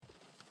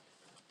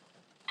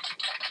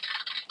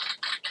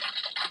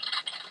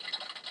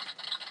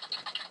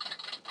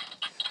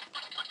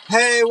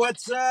Hey,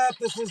 what's up?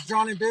 This is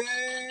Johnny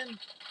Bean.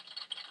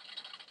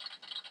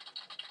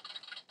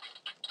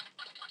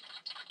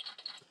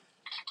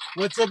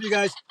 What's up, you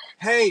guys?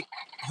 Hey,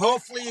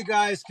 hopefully you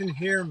guys can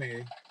hear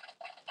me.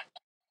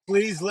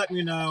 Please let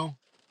me know.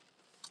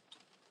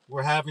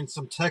 We're having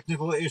some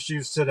technical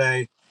issues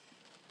today.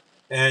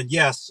 And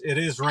yes, it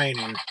is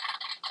raining.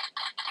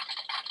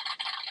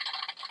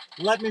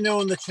 Let me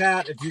know in the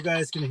chat if you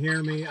guys can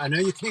hear me. I know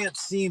you can't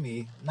see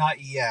me,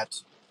 not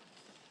yet.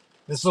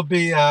 This will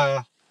be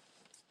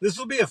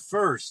a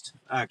first,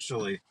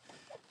 actually.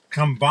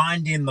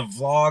 Combining the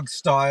vlog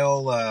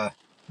style,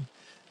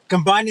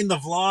 combining the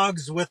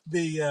vlogs with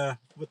the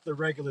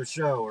regular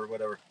show or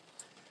whatever.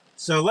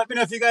 So let me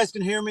know if you guys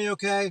can hear me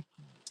okay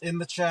in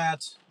the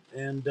chat.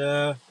 And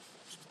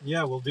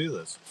yeah, we'll do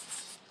this.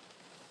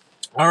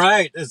 All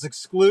right. It's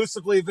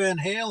exclusively Van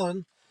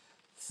Halen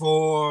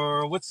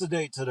for what's the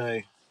date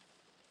today?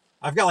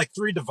 I've got like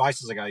 3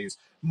 devices I got to use.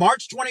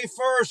 March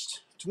 21st,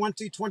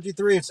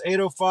 2023. It's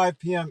 8:05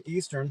 p.m.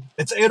 Eastern.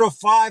 It's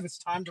 8:05. It's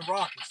time to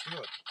rock. Let's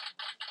do it.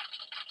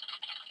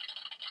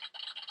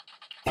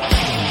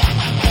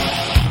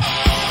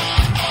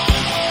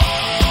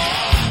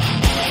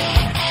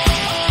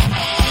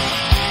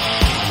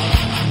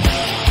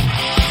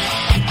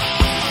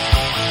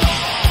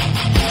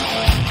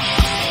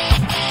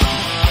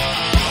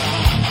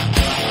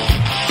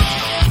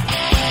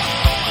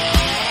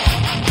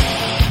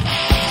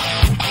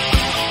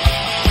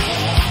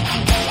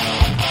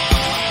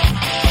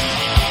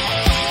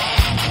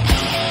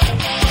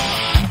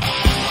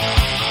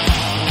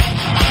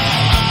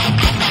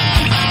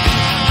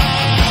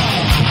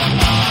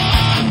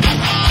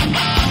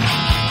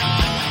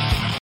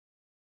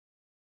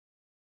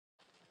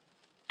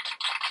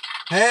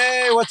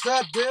 Hey, what's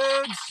up,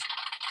 dudes?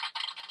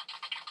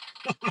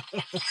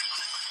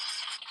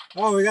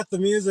 Oh, we got the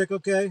music.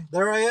 Okay,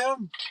 there I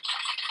am.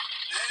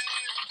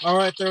 All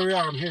right, there we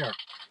are. I'm here.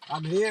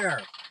 I'm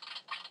here.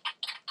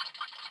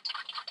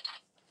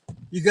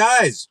 You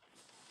guys.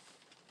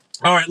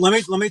 All right, let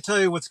me tell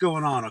you what's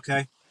going on,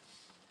 okay?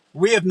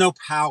 We have no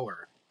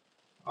power.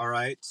 All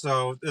right.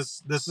 So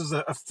this is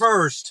a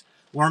first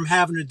where I'm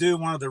having to do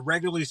one of the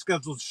regularly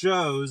scheduled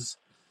shows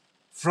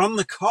from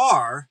the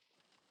car.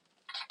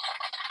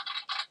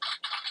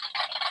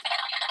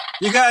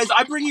 You guys,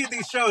 I bring you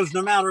these shows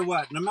no matter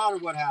what. No matter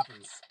what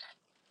happens.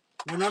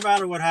 Well, no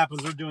matter what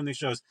happens, we're doing these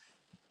shows.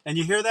 And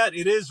you hear that?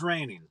 It is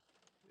raining.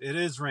 It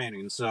is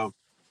raining. So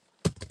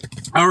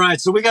all right,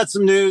 so we got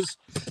some news.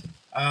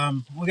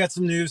 We got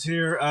some news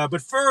here.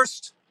 But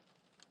first,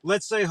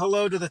 let's say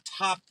hello to the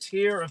top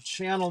tier of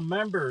channel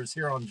members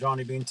here on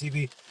Johnny Bean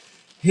TV.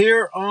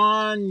 Here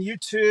on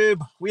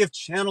YouTube, we have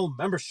channel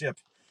membership.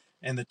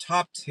 And the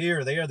top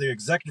tier, they are the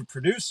executive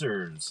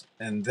producers.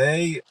 And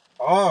they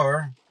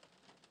are,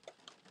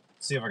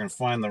 let's see if I can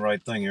find the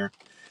right thing here.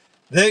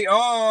 They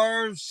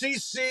are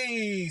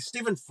CC,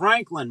 Stephen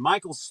Franklin,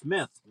 Michael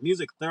Smith,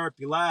 Music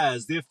Therapy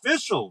Laz, The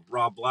Official,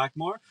 Rob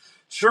Blackmore,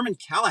 Sherman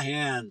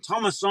Callahan,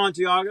 Thomas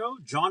Santiago,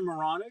 John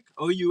Moronic,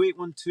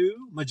 OU812,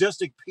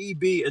 Majestic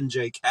PB and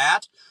J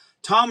Cat,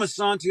 Thomas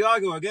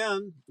Santiago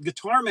again,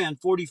 Guitar Man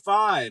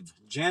 45,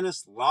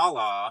 Janice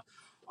Lala,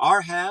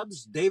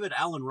 Arhabs, David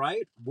Allen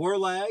Wright,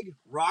 Warlag,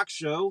 Rock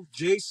Show,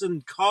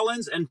 Jason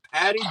Collins, and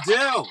Patty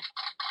Dill.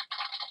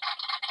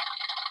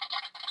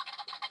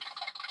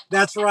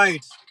 That's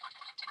right.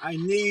 I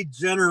need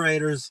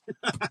generators.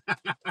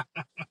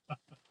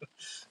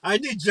 I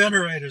need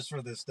generators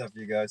for this stuff,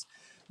 you guys.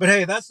 But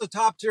hey, that's the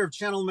top tier of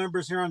channel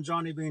members here on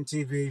Johnny Bean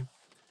TV.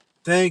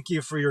 Thank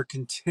you for your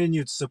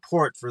continued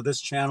support for this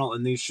channel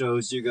and these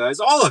shows, you guys.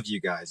 All of you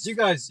guys. You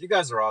guys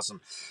are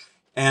awesome.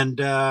 And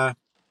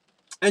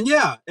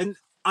yeah, and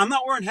I'm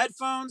not wearing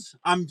headphones.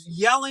 I'm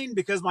yelling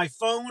because my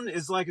phone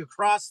is like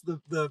across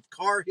the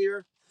car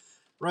here,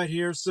 right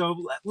here.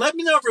 So let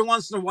me know every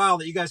once in a while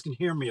that you guys can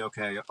hear me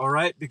okay, all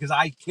right? Because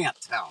I can't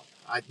tell.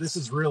 This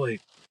is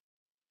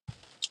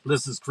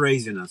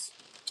craziness.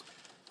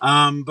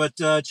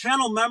 But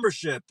channel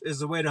membership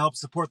is a way to help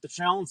support the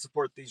channel and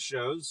support these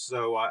shows.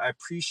 So I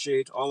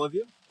appreciate all of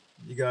you.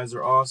 You guys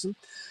are awesome.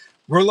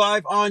 We're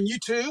live on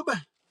YouTube,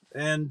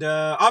 and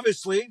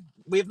obviously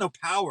we have no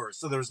power,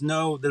 so there's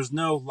no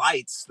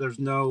lights. There's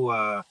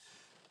no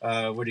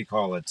what do you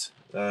call it?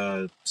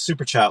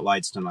 Super chat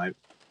lights tonight.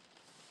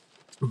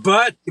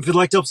 But if you'd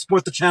like to help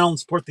support the channel and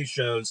support these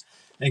shows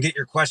and get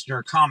your question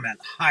or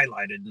comment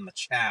highlighted in the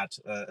chat,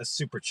 a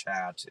super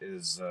chat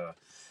is.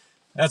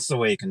 That's the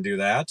way you can do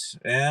that.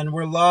 And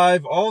we're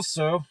live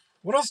also.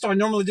 What else do I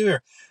normally do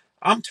here?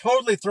 I'm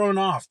totally thrown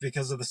off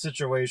because of the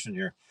situation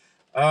here.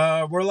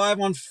 We're live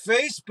on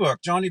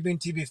Facebook, Johnny Bean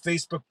TV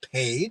Facebook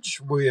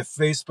page. We have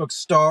Facebook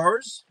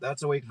stars.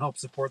 That's a way you can help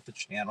support the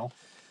channel.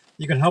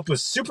 You can help with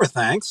super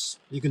thanks.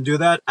 You can do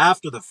that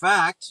after the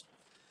fact.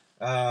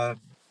 And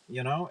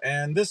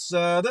this is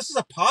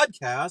a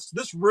podcast.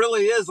 This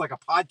really is like a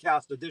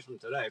podcast edition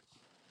today.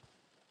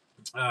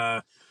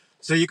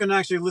 So you can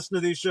actually listen to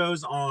these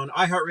shows on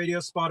iHeartRadio,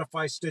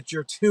 Spotify,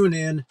 Stitcher,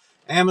 TuneIn,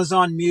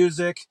 Amazon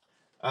Music,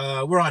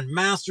 We're on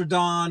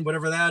Mastodon,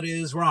 whatever that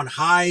is. We're on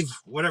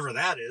Hive, whatever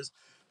that is.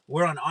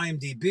 We're on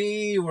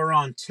IMDb. We're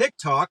on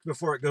TikTok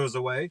before it goes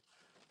away.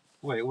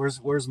 Wait,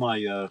 where's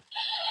my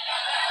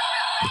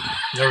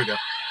there we go.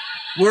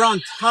 We're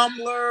on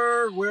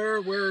Tumblr.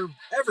 We're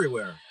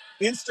everywhere.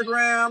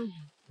 Instagram.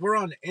 We're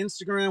on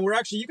Instagram. We're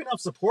actually, you can help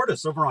support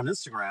us over on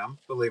Instagram,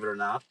 believe it or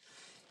not.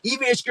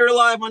 EVH Gear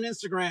Live on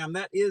Instagram.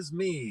 That is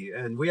me,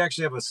 and we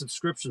actually have a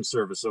subscription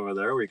service over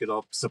there where you could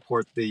help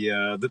support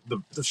the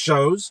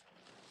shows.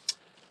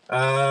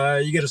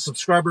 You get a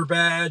subscriber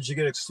badge, you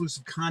get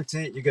exclusive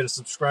content, you get a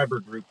subscriber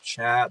group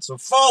chat. So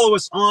follow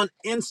us on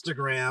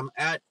Instagram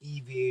at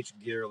EVH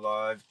Gear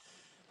Live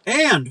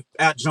and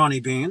at Johnny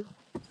Bean.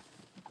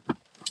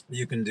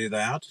 You can do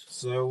that.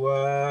 So,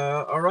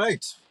 all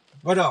right.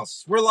 What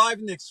else? We're live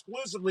in the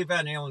exclusively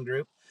Van Halen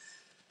group.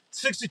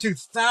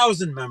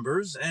 62,000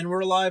 members, and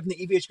we're live in the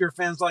EVH Gear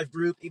Fans Live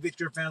group, EVH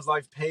Gear Fans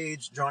Live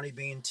page, Johnny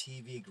Bean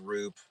TV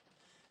group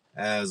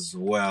as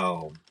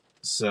well.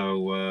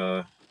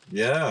 So,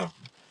 yeah.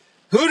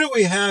 Who do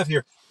we have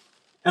here?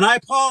 And I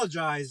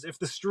apologize if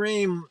the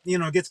stream,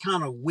 gets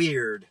kind of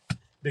weird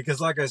because,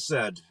 like I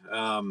said,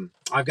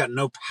 I've got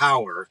no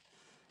power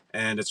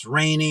and it's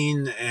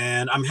raining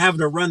and I'm having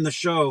to run the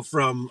show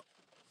from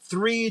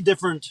 4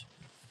 different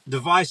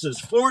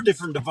devices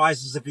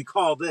if you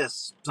call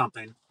this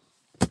something.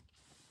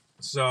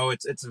 So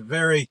it's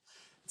very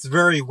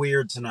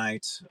weird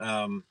tonight.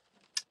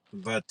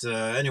 But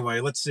anyway,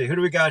 let's see. Who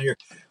do we got here?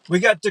 We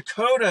got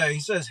Dakota. He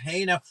says,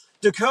 "Hey now,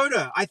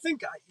 Dakota. I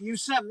think you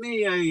sent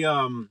me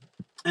an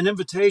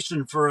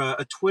invitation for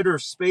a Twitter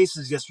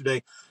Spaces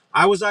yesterday.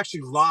 I was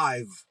actually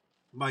live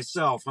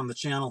myself on the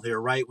channel here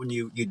right when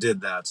you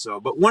did that. So,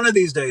 but one of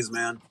these days,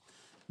 man.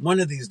 One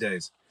of these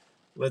days.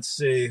 Let's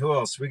see who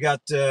else. We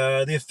got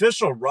the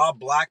official Rob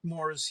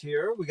Blackmore is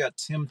here. We got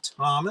Tim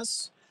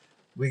Thomas.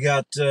 We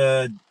got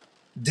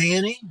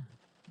Danny.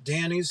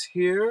 Danny's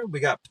here.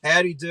 We got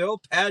Patty Dill.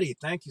 Patty,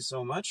 thank you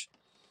so much.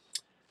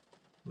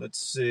 Let's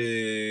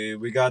see.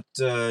 We got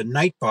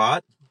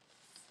Nightbot.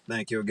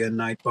 Thank you again,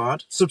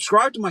 Nightbot.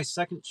 Subscribe to my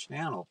second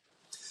channel.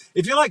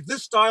 If you like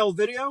this style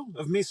video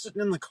of me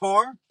sitting in the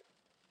car,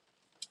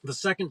 the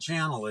second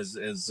channel is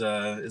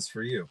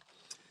for you.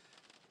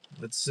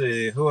 Let's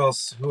see. Who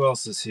else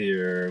is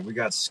here? We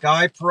got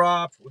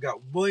Skyprop. We got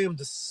William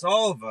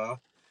DeSalva.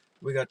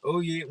 We got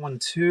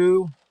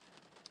OE812.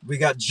 We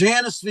got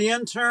Janice the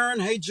intern.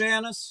 Hey,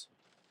 Janice.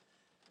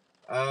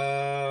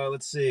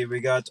 Let's see. We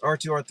got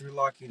R2R3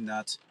 Locky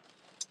Nut.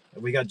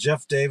 We got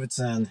Jeff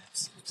Davidson.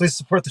 Please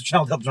support the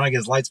channel to help Johnny get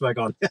his lights back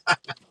on.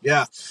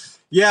 Yeah.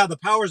 Yeah, the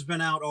power's been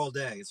out all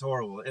day. It's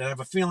horrible. And I have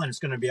a feeling it's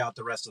going to be out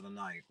the rest of the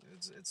night.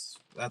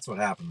 That's what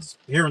happens.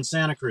 Here in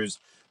Santa Cruz,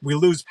 we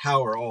lose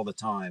power all the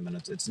time, and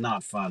it's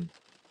not fun.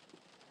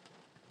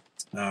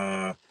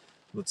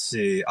 Let's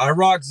see. I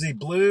Rock Z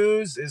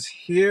Blues is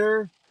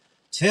here.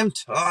 Tim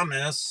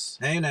Thomas.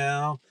 Hey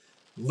now.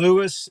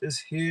 Lewis is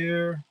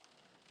here.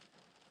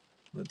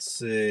 Let's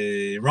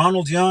see.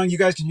 Ronald Young, you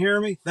guys can hear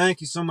me?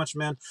 Thank you so much,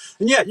 man.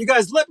 And yeah, you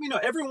guys let me know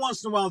every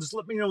once in a while. Just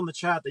let me know in the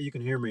chat that you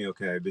can hear me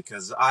okay,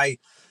 because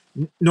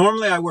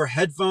normally I wear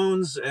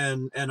headphones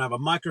and I have a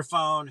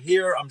microphone.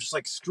 Here, I'm just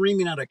like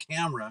screaming at a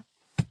camera.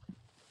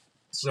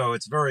 So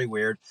it's very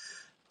weird.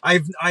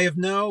 I have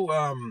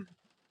no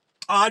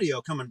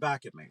audio coming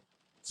back at me.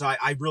 So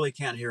I really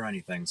can't hear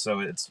anything. So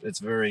it's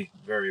very,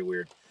 very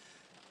weird.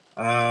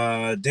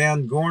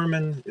 Dan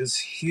Gorman is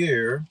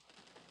here.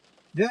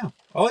 Yeah,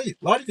 a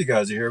lot of you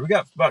guys are here. We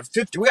got about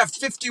 50. We got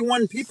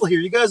 51 people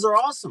here. You guys are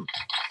awesome.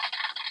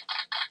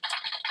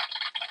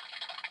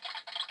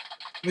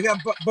 We got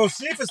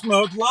Bocephus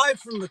mode live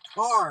from the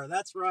car.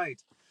 That's right.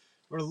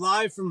 We're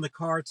live from the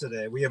car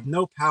today. We have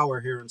no power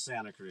here in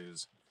Santa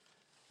Cruz.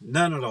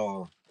 None at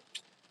all.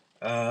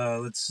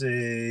 Let's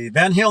see.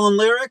 Van Halen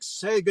lyrics.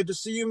 Hey, good to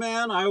see you,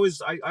 man. I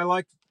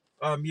like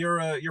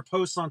your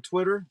posts on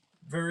Twitter.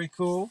 Very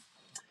cool.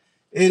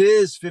 It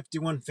is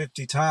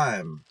 5150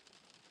 time.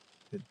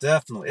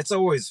 It's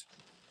always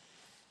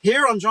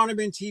here on Johnny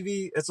Bean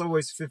TV. It's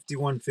always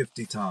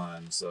 5150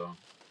 time. So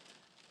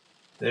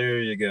there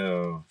you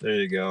go. There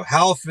you go.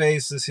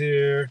 Halface is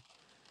here.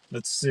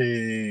 Let's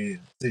see.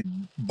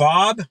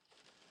 Bob.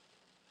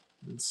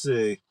 Let's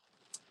see.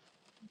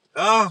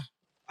 I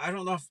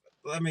don't know if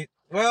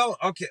well,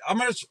 okay.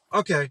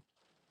 Okay.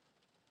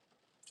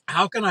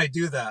 How can I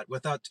do that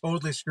without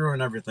totally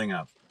screwing everything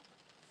up?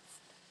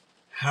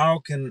 How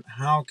can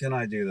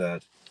I do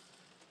that?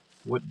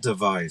 What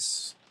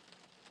device?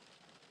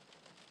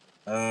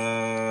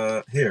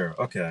 Here.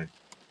 Okay.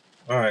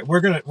 All right. We're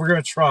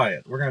gonna try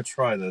it. We're gonna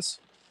try this.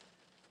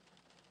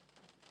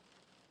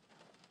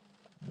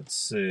 Let's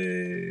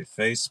see.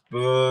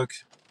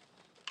 Facebook.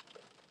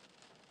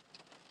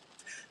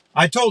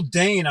 I told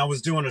Dane I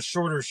was doing a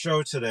shorter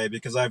show today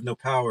because I have no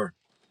power.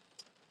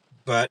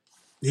 But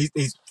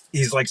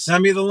he's like,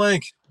 send me the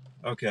link.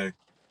 Okay.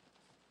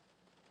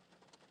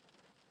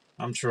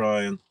 I'm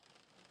trying.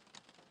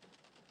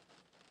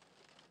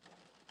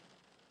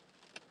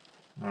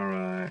 All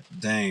right.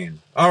 Dane.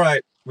 All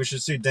right. We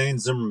should see Dane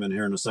Zimmerman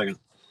here in a second.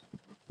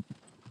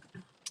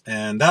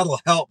 and that'll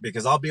help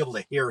because I'll be able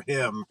to hear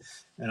him,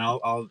 and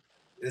I'll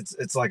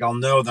it's like I'll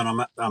know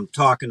that I'm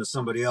talking to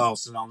somebody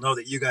else, and I'll know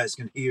that you guys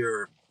can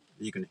hear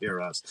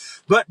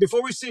us. But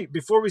before we see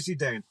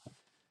Dane,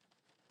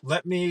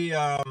 let me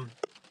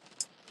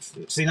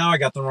see. Now I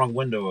got the wrong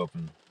window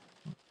open.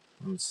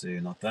 Let's see,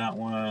 not that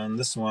one,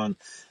 this one.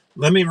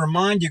 Let me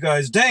remind you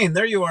guys, Dane,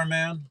 there you are,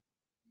 man.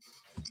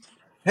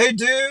 Hey,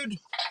 dude.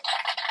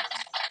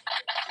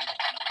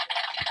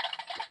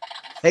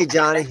 Hey,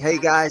 Johnny. Hey,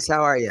 guys.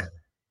 How are you?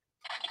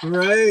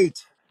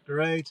 Great.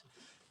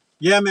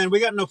 Yeah, man, we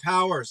got no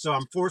power, so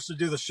I'm forced to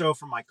do the show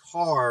from my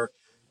car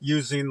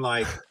using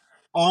like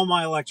all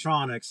my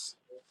electronics.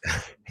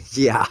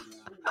 Yeah.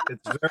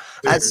 It's very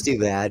That's weird.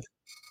 too bad.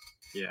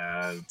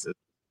 Yeah,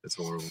 it's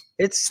horrible.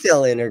 It's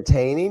still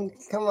entertaining.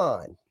 Come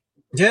on.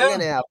 Yeah. We're going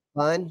to have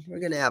fun. We're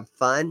going to have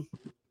fun.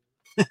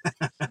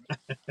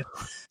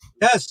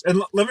 Yes,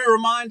 and let me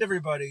remind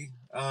everybody.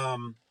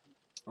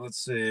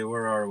 Let's see,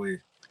 where are we?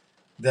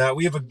 That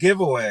we have a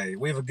giveaway.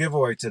 We have a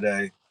giveaway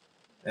today,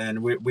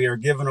 and we are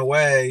giving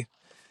away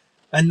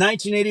a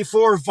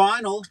 1984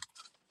 vinyl.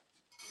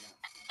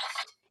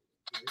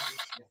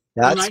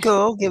 That's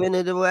cool. Giving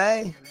it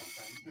away.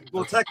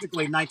 Well,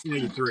 technically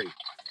 1983.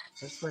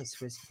 That's my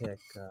Swiss pick.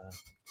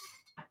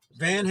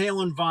 Van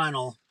Halen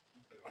vinyl.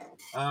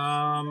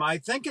 I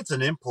think it's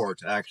an import,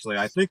 actually.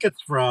 I think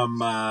it's from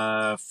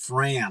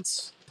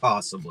France,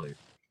 possibly.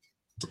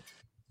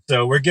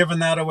 So we're giving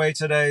that away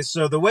today.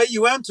 So the way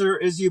you enter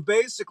is you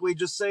basically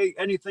just say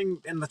anything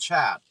in the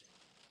chat.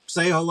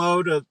 Say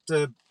hello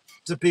to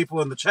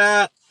people in the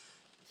chat.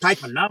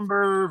 Type a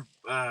number.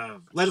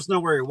 Let us know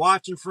where you're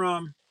watching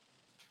from.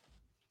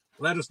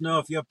 Let us know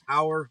if you have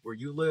power where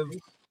you live.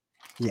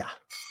 Yeah.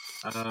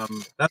 That's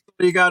what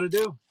you got to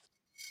do.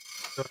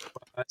 So,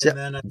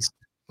 and then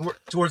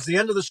towards the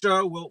end of the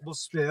show, we'll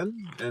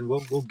spin and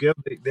we'll give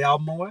the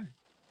album away.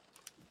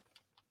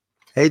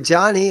 Hey,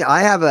 Johnny,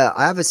 I have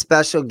a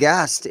special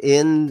guest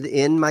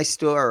in my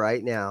store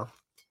right now.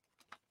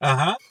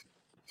 Uh-huh.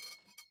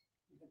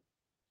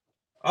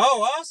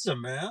 Oh,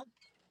 awesome, man.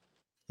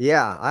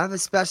 Yeah, I have a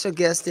special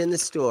guest in the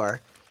store,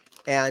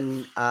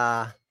 and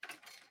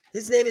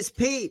his name is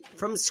Pete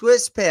from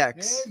Swiss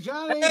Picks. Hey,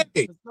 Johnny.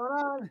 Hey. What's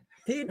going on?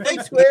 Pete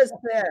from Swiss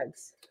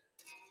Picks.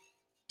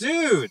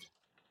 Dude.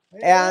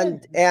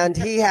 And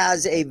he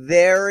has a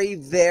very,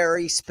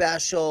 very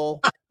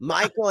special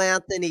Michael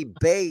Anthony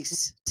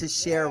bass to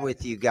share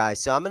with you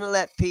guys. So I'm going to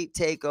let Pete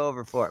take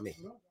over for me.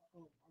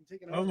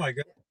 Oh, my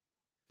God.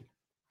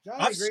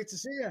 Johnny, great to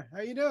see you.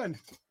 How you doing?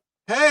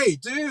 Hey,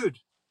 dude,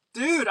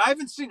 I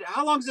haven't seen.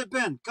 How long's it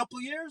been? A couple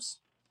of years?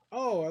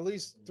 Oh, at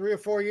least 3 or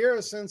 4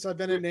 years since I've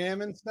been in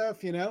NAMM and stuff.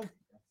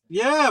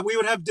 Yeah, we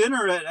would have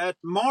dinner at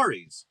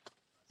Mari's.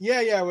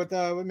 Yeah, with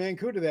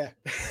Mancuda there.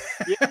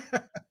 Yeah.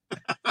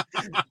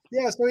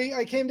 Yeah, so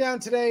I came down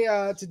today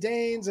to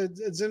Dane's at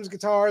Zim's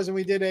Guitars, and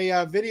we did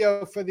a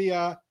video for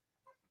the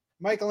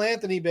Michael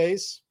Anthony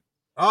bass.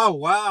 Oh,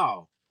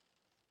 wow.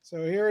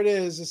 So here it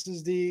is. This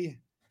is the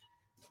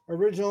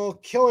original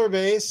killer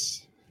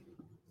bass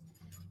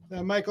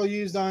that Michael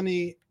used on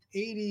the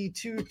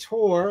 82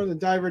 tour, the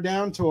Diver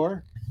Down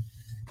tour.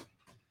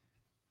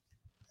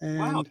 And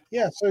wow.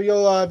 Yeah, so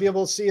you'll be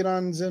able to see it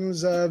on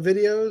Zim's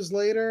videos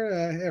later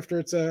after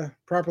it's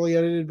properly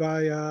edited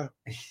by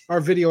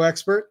our video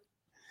expert.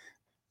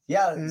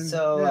 Yeah, and,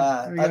 so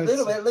a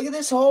little bit. Look at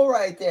this hole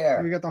right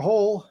there. We got the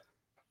hole.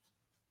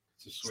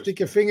 Stick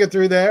your finger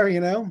through there,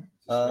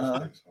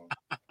 Uh-huh.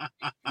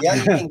 Yeah,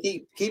 you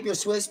can keep your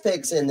Swiss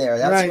Picks in there.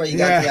 That's right, where you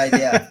got the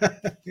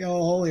idea. The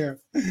old hole here.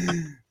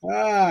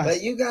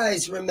 But you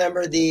guys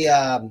remember the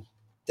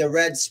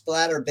red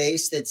splatter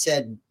bass that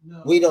said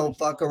 "We don't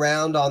fuck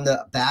around" on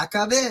the back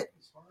of it?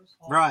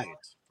 Right.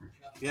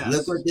 Yeah.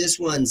 Look what this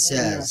one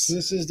says. Yes,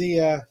 this is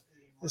the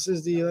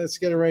let's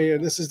get it right here.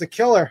 This is the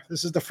killer.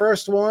 This is the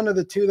first one of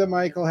the two that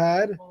Michael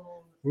had.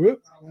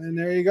 Whoop, and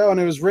there you go. And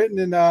it was written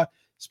in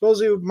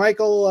supposedly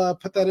Michael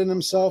put that in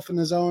himself in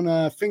his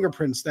own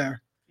fingerprints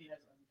there.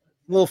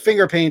 A little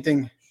finger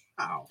painting.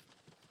 Wow.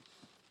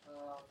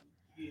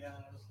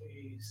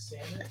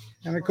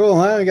 Kind of cool,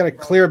 huh? We got a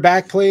clear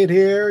back plate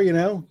here,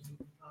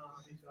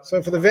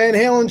 So for the Van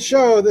Halen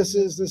show, this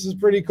is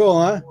pretty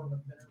cool, huh?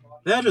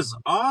 That is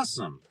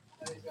awesome.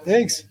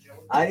 Thanks.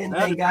 I didn't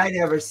think I'd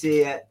ever see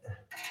it.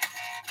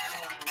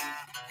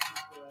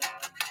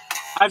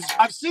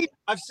 I've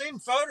seen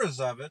photos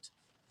of it.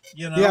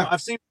 Yeah.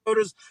 I've seen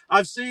photos.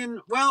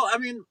 Well, I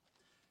mean,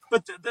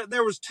 but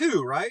there was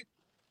two, right?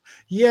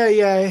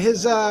 Yeah.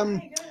 His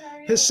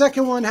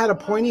second one had a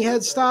pointy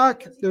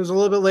headstock. It was a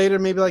little bit later,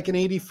 maybe like an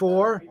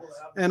 84.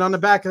 And on the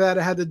back of that,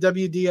 it had the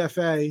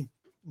WDFA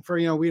for,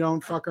 we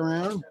don't fuck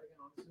around.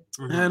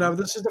 Mm-hmm. And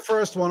this is the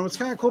first one. What's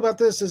kind of cool about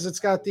this is it's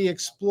got the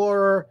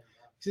Explorer.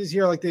 It says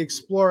here like the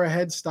Explorer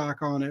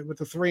headstock on it with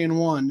the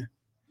 3-in-1.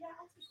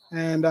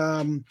 And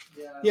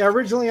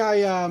originally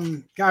I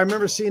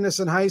remember seeing this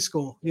in high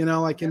school,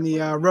 like in the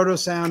Roto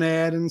Sound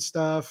ad and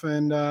stuff.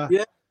 And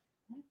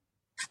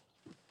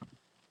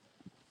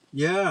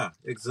yeah,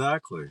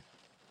 exactly.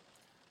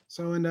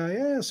 So and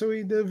yeah, so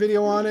we did a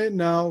video on it,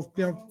 and I'll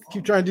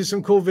keep trying to do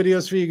some cool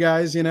videos for you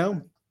guys.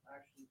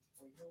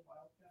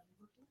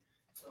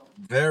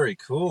 Very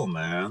cool,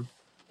 man.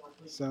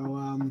 So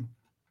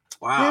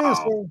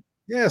Wow.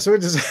 so we're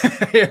just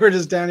we're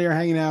just down here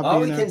hanging out.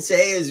 All we can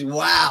say is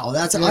wow.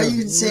 That's all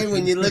you can say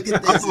when you look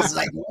at this. It's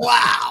like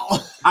wow.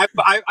 I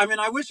mean,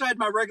 I wish I had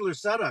my regular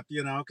setup,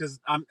 because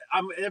I'm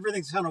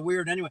everything's kind of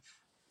weird anyway.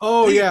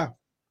 Oh Pete, yeah,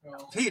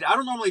 Pete, I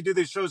don't normally do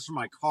these shows from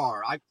my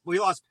car. We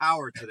lost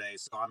power today,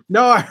 so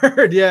no, I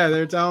heard. Yeah,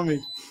 they're telling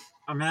me.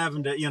 I'm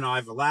having to, I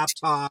have a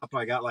laptop.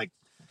 I got like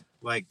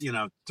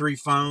 3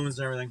 phones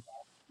and everything.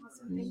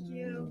 Thank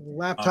you.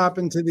 Laptop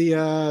into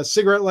the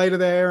cigarette lighter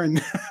there,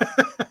 and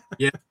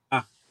yeah.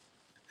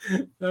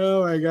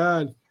 Oh my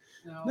God.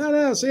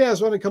 No. So yeah, I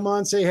just want to come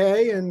on, say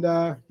hey, and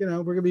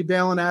we're gonna be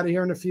bailing out of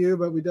here in a few,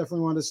 but we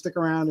definitely want to stick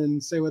around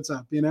and say what's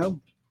up.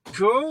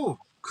 Cool.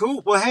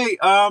 Well, hey,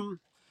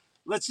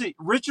 let's see.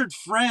 Richard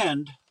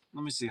Friend.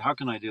 Let me see. How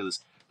can I do this?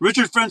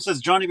 Richard Friend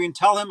says, Johnny Bean,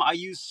 tell him I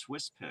use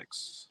Swiss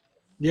Picks.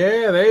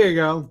 Yeah, there you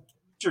go.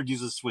 Richard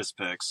uses Swiss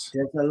Picks.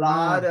 There's a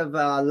lot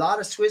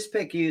of Swiss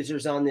Pick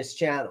users on this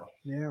channel.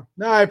 Yeah.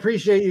 No, I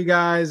appreciate you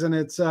guys, and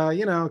it's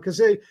because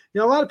a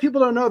lot of people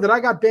don't know that I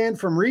got banned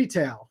from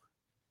retail,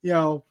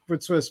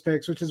 with Swiss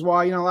Picks, which is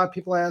why a lot of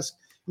people ask,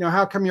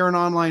 how come you're an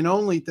online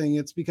only thing?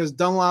 It's because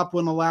Dunlop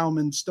wouldn't allow them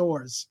in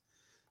stores.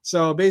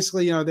 So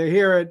basically, they're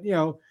here at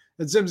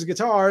Zim's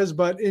Guitars,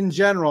 but in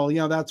general,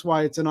 that's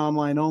why it's an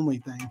online only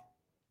thing.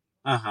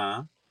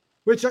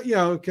 Which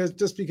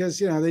because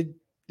they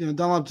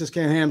Dunlop just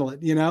can't handle it,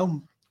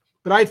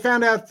 But I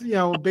found out,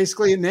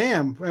 basically at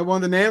NAMM, at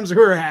one of the NAMMs we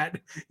were at,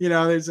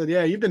 they said,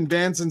 yeah, you've been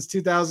banned since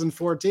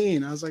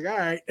 2014. I was like, all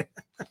right.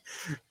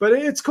 But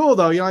it's cool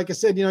though. Like I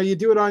said, you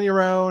do it on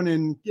your own,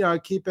 and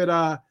keep it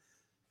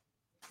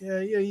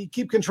you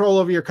keep control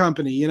over your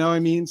company, you know what I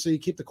mean? So you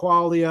keep the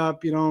quality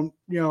up. You don't,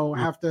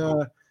 have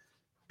to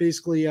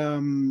basically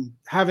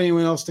have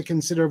anyone else to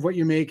consider of what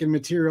you make and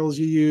materials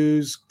you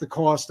use, the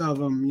cost of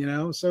them,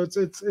 So it's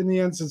in the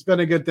end, it's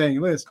been a good thing.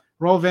 Liz,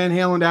 roll Van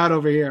Halen out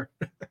over here.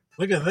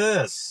 Look at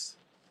this.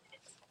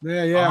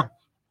 Yeah.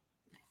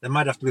 That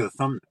might have to be the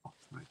thumbnail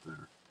right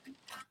there.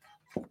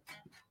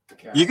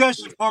 You guys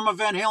should form a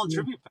Van Halen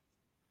tribute.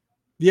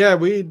 Yeah,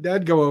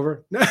 that'd go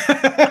over.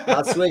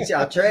 I'll switch.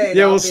 I'll trade.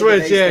 Yeah, we'll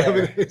switch.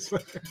 Yeah.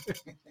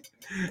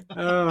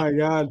 Oh my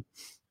God.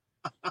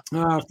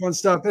 Fun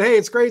stuff. But hey,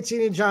 it's great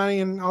seeing you, Johnny,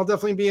 and I'll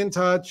definitely be in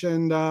touch.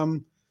 And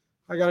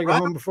I gotta go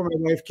home before my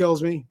wife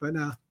kills me. But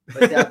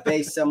put that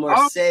bass somewhere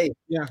safe.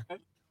 Yeah.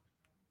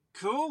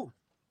 Cool.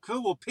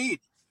 Well,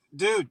 Pete,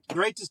 dude,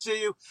 great to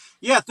see you.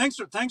 Yeah, thanks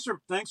for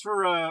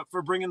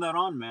bringing that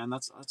on, man.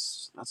 That's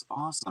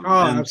awesome.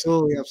 Oh,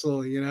 absolutely.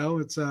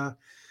 It's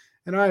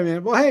and all right,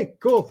 man. Well, hey,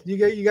 cool.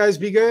 You guys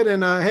be good.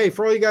 And hey,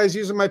 for all you guys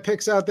using my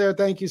picks out there,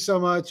 thank you so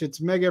much.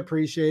 It's mega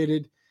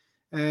appreciated.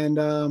 And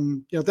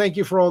thank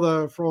you for all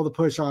the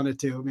push on it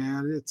too,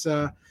 man. It's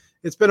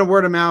been a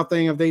word of mouth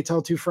thing of they tell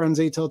two friends,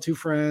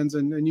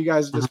 and you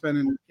guys have just been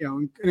an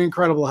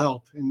incredible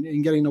help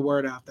in getting the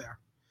word out there.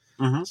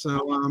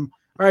 So all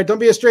right, don't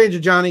be a stranger,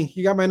 Johnny.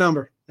 You got my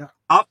number. Yeah.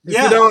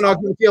 If you don't, I'll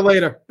give it to you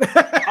later.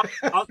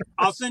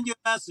 I'll send you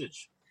a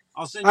message.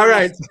 All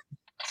right.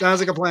 Sounds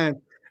like a plan.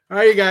 All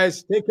right, you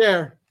guys. Take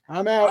care.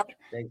 I'm out.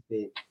 Thanks,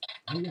 Pete.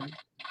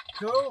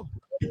 Cool.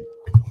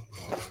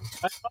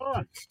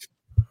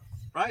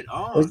 Right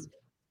on.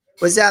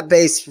 Was that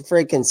bass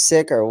freaking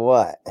sick or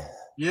what?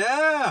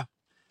 Yeah.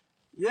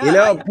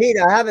 Pete,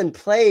 I haven't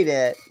played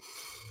it.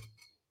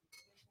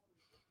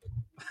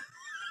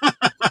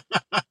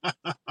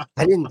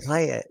 I didn't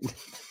play it.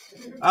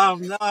 Oh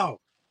no.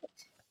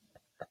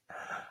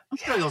 I'm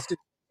sure you'll see.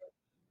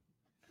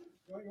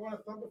 You want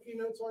to thump a few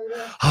notes while you're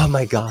there? Oh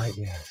my God,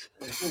 yes.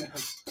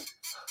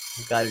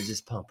 You got to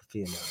just pump a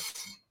few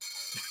notes.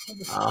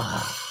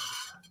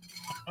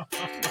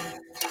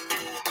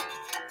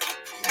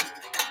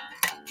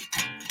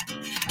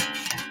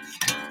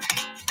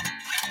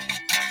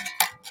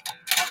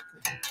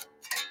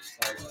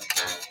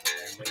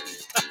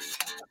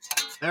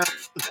 There.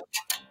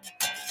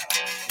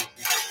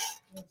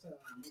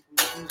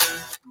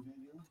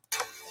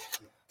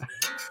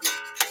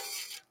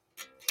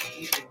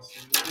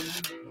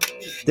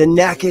 The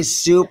neck is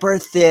super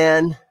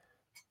thin.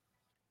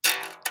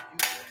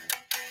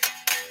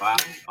 Wow.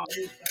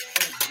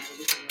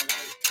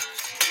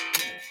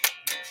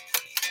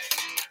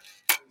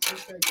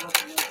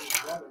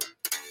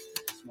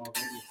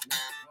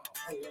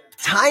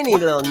 Tiny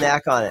little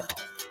neck on it.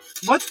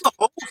 What's the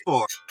hole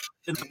for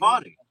in the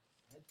body?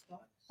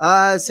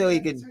 So he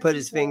could put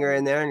his finger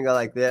in there and go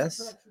like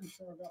this.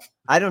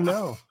 I don't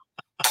know.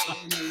 I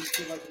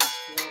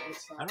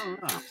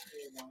don't know.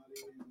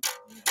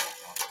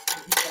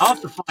 I'll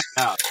have to find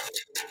out.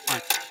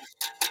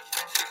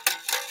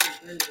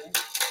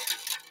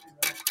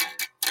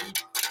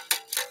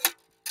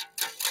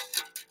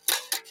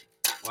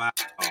 Wow.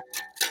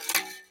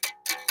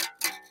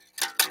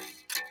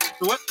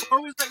 So what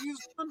floor was that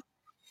used on?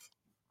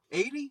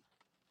 80?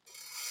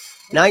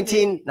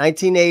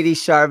 1980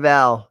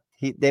 Charvel.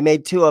 They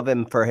made 2 of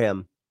them for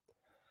him.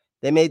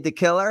 They made the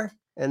Killer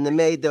and they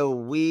made the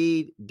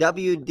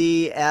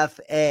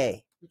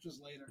WDFA, Which was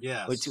later.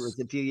 Yes. which was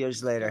a few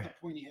years later.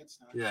 Pointy head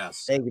stock.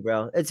 Yes. Thank you,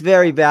 bro. It's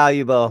very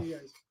valuable. You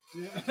guys.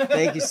 Yeah.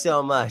 Thank you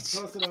so much.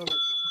 Toss it over.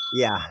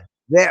 Yeah,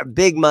 they're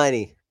big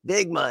money.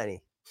 Big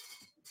money.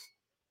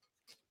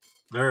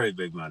 Very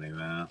big money,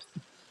 man.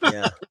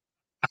 Yeah.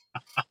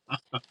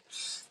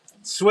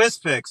 Swiss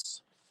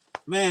picks,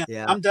 man.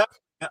 Yeah. I'm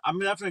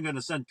definitely going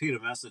to send Pete a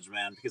message,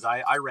 man, because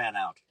I ran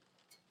out,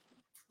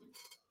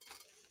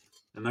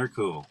 and they're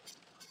cool.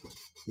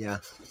 Yeah.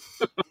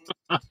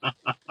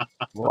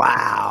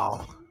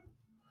 Wow.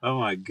 Oh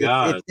my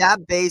god! If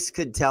that bass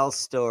could tell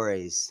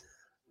stories,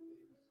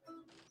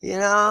 you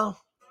know,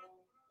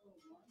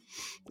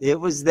 it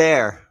was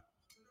there.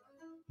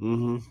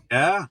 Mm-hmm.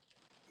 Yeah,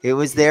 It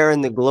was there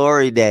in the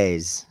glory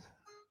days.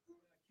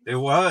 it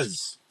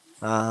was.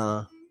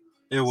 Uh-huh.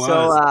 It was.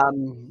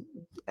 So,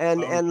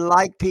 and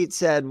like Pete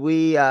said,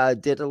 we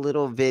did a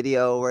little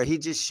video where he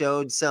just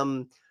showed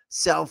some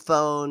cell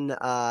phone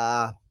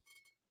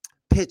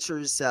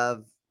pictures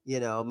of,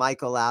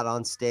 Michael out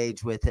on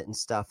stage with it and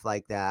stuff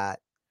like that.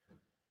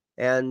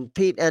 And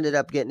Pete ended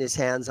up getting his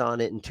hands on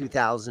it in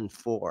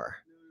 2004.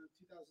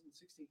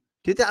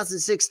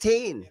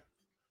 2016.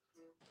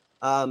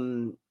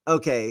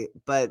 Okay,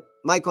 but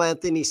Michael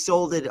Anthony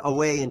sold it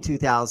away in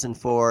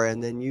 2004,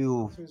 and then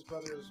you... His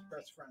brother's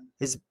best friend.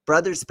 His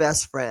brother's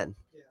best friend.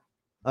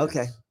 Yeah.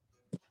 Okay.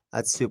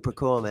 That's super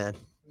cool, man.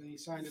 And he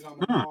signed it on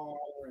the bar.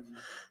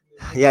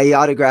 Yeah, he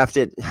autographed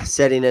it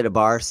sitting at a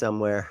bar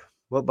somewhere.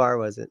 What bar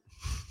was it?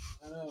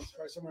 I don't know. It's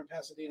probably somewhere in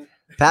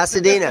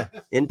Pasadena.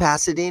 In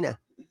Pasadena.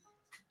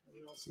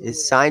 He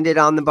signed it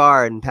on the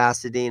bar in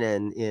Pasadena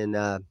in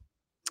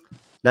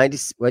 90.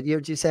 What year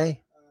did you say?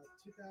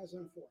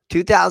 2004.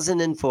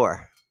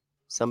 2004.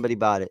 Somebody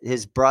bought it.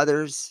 His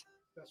brother's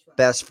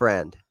best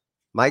friend.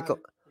 Michael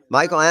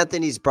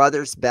Anthony's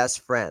brother's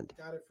best friend.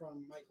 Got it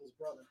from Michael's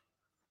brother.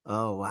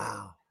 Oh,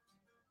 wow.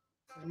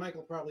 And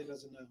Michael probably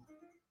doesn't know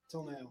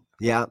till now.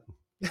 Yeah.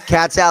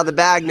 Cat's out of the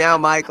bag now,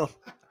 Michael.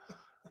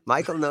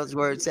 Michael knows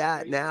where it's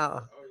at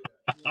now.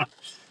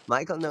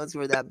 Michael knows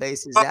where that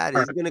bass is at.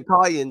 He's going to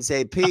call you and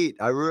say, Pete,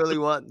 I really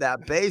want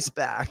that bass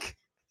back.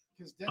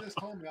 Because Dennis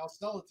told me, I'll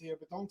sell it to you,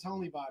 but don't tell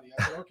anybody.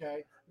 I said,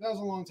 okay. That was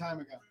a long time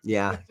ago.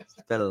 Yeah, it's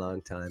been a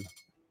long time.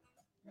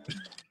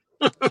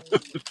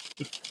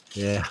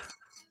 Yeah.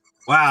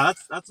 Wow,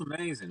 that's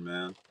amazing,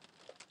 man.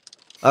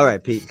 All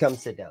right, Pete, come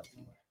sit down.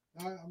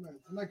 I'm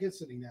not good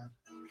sitting down.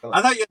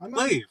 I thought you'd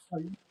leave.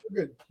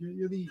 You're good.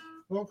 You're the...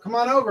 Well, come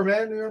on over,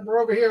 man. We're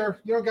over here.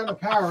 You don't got no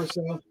power,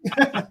 so...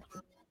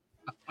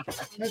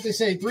 As they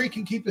say, 3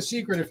 can keep a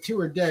secret if 2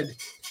 are dead.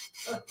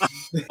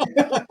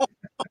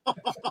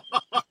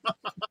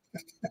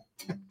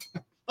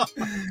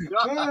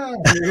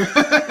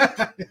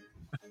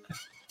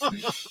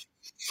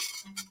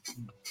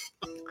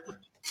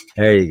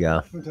 There you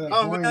go.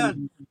 Oh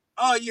man!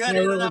 Oh, you had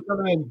it.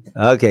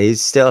 Okay,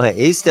 he's still hanging.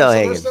 He's still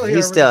hanging.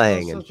 He's still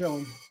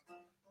hanging.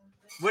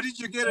 What did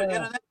you get? An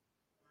In-N-Out?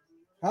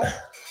 Huh?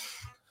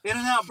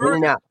 In-N-Out burger.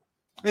 In-N-Out.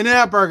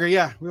 In-N-Out burger,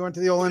 yeah. We went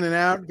to the old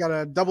In-N-Out, got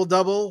a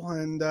double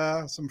and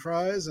some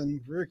fries,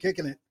 and we were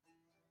kicking it.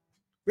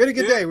 We had a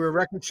good day. We were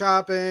record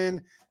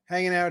shopping,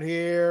 hanging out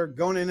here,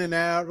 going in and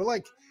out. We're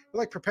like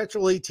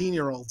perpetual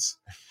 18-year-olds.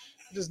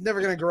 Just never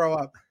gonna grow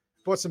up.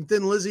 Bought some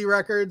Thin Lizzy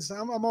records.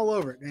 I'm all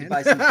over it, man. You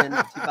buy some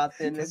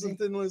Thin Lizzy? Some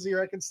Thin Lizzy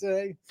records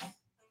today.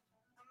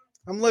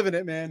 I'm living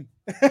it, man.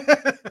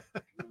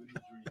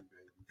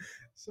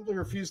 Simply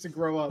refuse to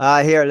grow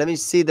up. Here, let me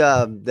see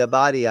the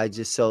body I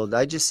just sold.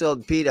 I just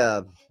sold Pete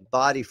a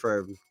body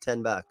for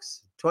 $10.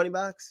 $20? 20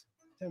 bucks.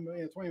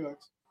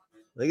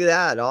 Look at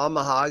that, all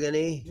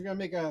mahogany. We're gonna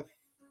make a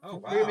Oh,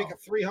 wow. we're gonna make a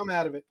 3 hum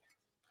out of it.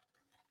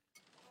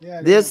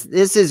 Yeah. This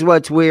is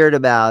what's weird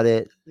about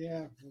it.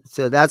 Yeah.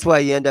 So that's why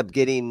you end up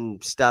getting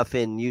stuff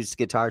in used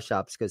guitar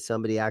shops, because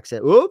somebody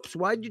accident. Oops,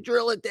 why'd you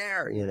drill it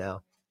there?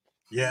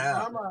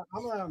 Yeah.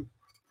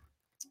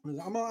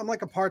 I'm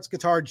like a parts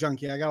guitar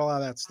junkie. I got a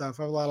lot of that stuff.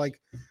 I have a lot of like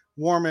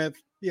Warmouth,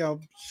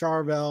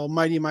 Charvel,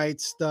 Mighty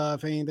Might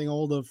stuff, anything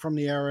old from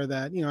the era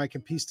that, I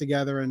can piece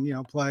together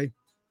and, play.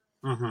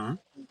 Mm-hmm.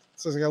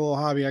 So it's like a little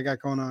hobby I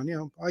got going on,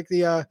 I like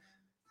the,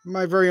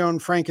 my very own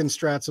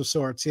Frankenstrats of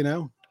sorts,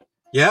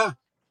 Yeah.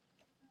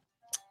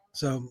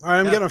 So, all right,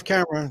 I'm getting off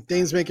camera.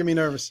 Dane's making me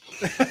nervous.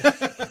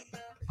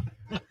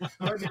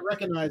 Hard to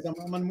recognize. I'm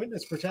on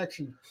witness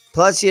protection.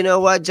 Plus, you know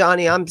what,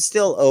 Johnny? I'm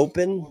still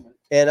open,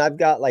 and I've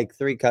got like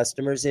 3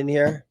 customers in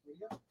here.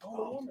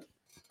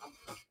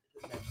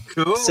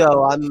 Cool.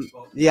 So I'm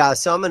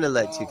gonna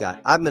let you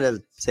guys. I'm gonna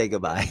say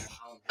goodbye.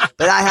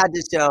 But I had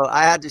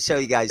to show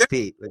you guys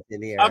Pete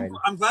within here.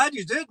 I'm glad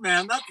you did,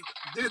 man.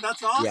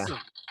 That's awesome. Yeah.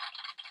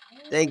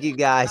 Thank you,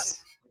 guys.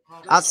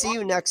 I'll see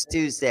you next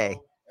Tuesday.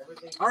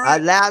 All right.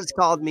 Laz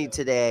called me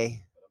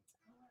today,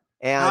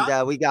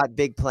 and we got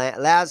big plans.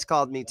 Laz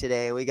called me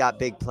today, and we got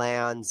big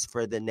plans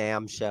for the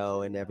NAMM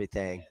show and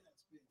everything.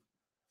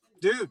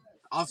 Dude,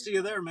 I'll see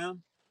you there,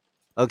 man.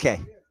 Okay.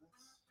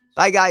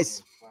 Bye,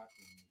 guys.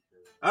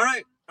 All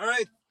right.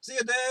 See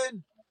you,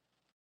 Dane.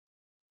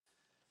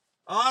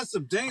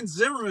 Awesome. Dane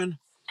Zimmerman.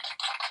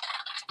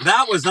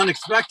 That was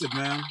unexpected,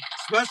 man.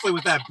 Especially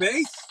with that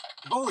bass.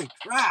 Holy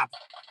crap.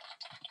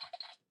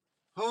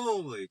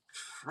 Holy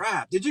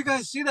crap. Did you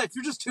guys see that? If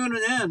you're just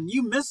tuning in,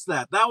 you missed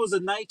that. That was a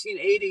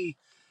 1980,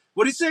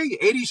 what do you say?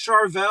 80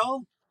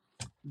 Charvel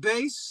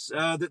bass?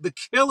 The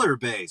killer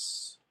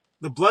bass.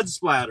 The blood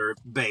splatter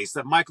bass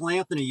that Michael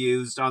Anthony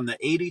used on the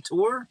 80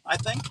 tour, I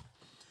think.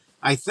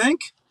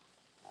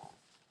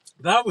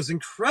 That was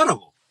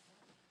incredible.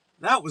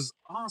 That was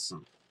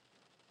awesome.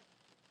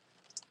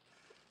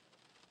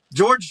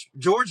 George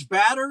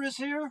Batter is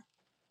here.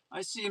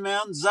 I see you,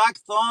 man. Zach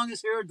Thong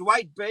is here.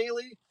 Dwight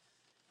Bailey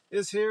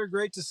is here.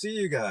 Great to see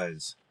you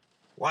guys.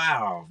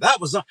 Wow.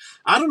 That was,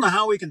 I don't know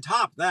how we can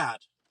top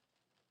that,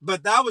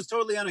 but that was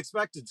totally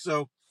unexpected.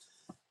 So,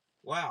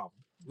 wow.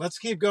 Let's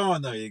keep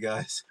going, though, you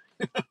guys.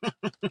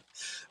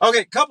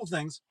 Okay, couple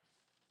things.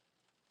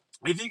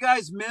 If you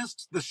guys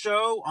missed the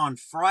show on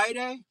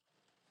Friday,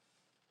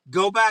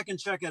 go back and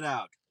check it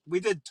out. We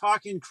did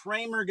Talking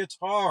Kramer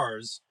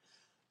Guitars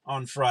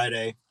on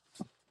Friday,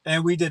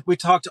 and we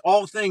talked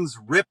all things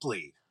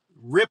Ripley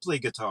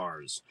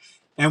guitars.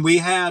 And we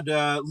had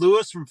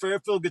Lewis from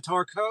Fairfield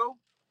Guitar Co.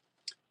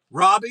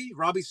 Robbie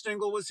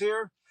Stingle was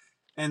here,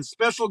 and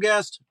special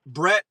guest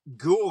Brett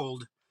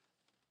Gould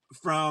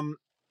from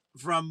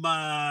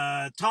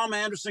Tom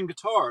Anderson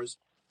Guitars,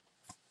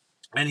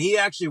 and he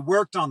actually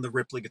worked on the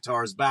Ripley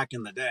guitars back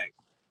in the day.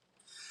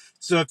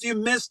 So if you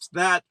missed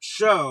that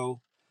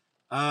show,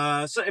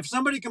 so if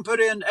somebody can put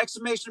in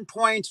exclamation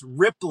point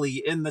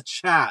Ripley in the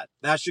chat,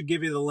 that should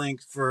give you the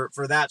link for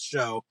that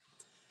show.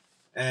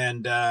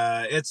 And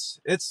it's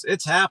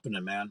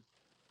happening, man.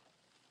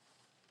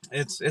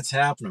 It's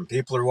happening.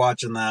 People are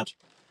watching that,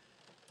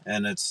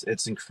 and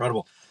it's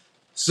incredible.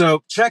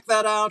 So check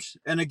that out.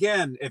 And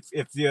again,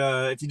 if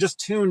you just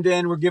tuned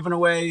in, we're giving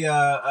away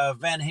a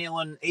Van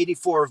Halen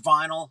 '84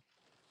 vinyl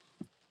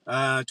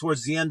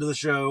towards the end of the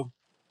show.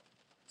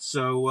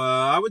 So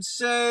I would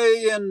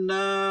say, and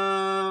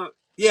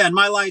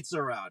my lights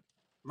are out.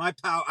 My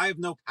power, I have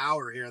no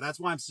power here. That's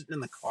why I'm sitting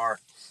in the car.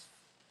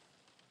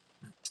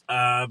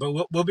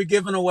 But we'll be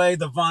giving away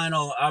the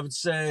vinyl. I would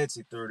say it's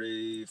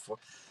 34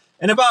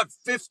 in about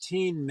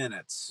 15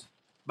 minutes.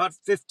 About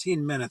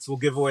 15 minutes, we'll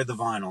give away the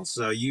vinyl.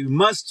 So you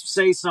must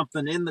say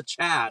something in the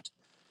chat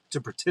to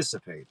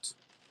participate.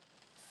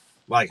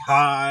 Like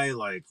hi,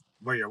 like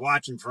where you're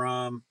watching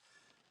from,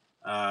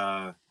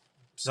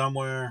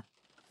 somewhere.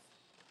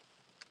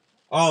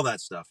 All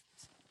that stuff.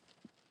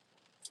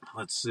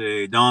 Let's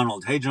see.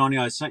 Donald. Hey, Johnny,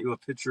 I sent you a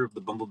picture of the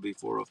Bumblebee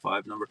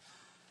 405 number.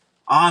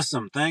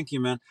 Awesome. Thank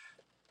you, man.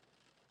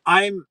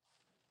 I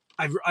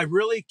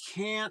really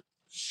can't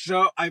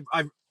show.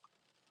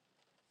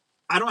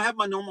 I don't have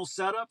my normal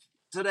setup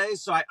today,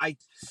 so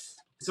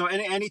so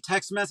any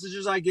text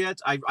messages I get,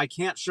 I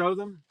can't show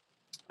them.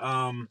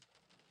 But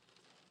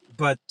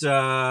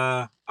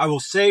I will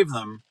save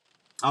them.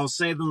 I'll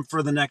save them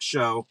for the next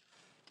show,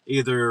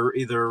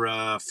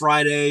 either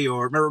Friday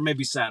or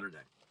maybe Saturday.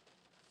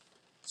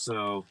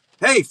 So,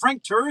 hey,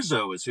 Frank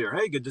Turzo is here.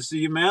 Hey, good to see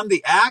you, man.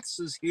 The Axe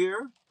is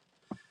here.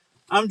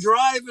 I'm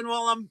driving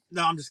while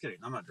no, I'm just kidding.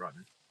 I'm not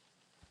driving.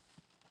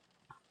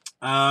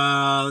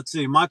 Let's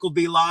see. Michael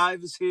B.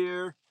 Live is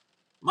here.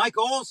 Mike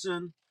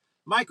Olson,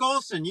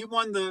 you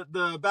won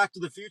the Back to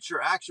the Future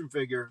action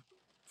figure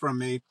from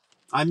me.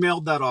 I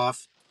mailed that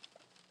off.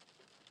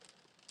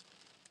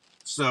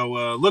 So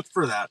look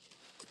for that.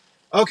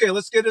 Okay,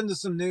 let's get into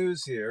some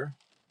news here.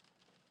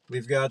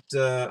 We've got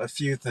a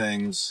few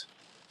things.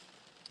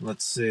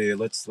 Let's see.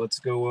 Let's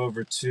go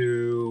over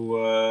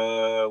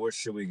to where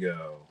should we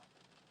go?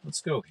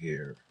 Let's go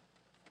here.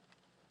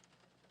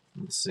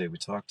 Let's see. We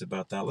talked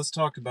about that. Let's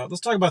talk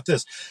about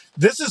this.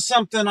 This is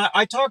something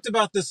I talked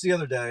about this the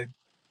other day.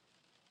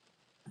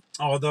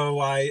 Although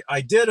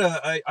I did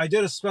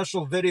a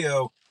special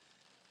video.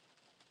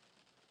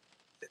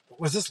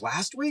 Was this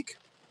last week?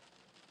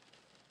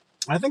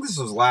 I think this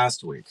was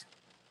last week.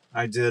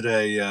 I did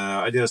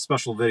a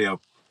special video.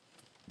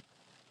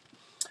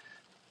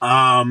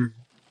 Let's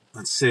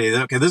see.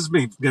 Okay, this is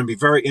going to be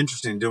very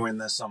interesting doing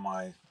this on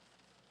my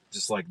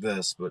just like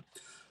this. But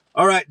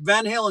all right,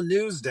 Van Halen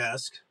news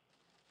desk.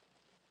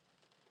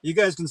 You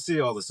guys can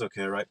see all this,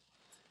 okay, right?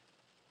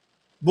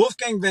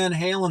 Wolfgang Van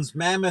Halen's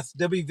Mammoth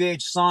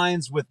WVH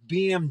signs with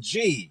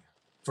BMG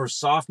for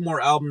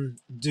sophomore album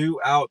due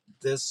out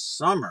this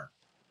summer.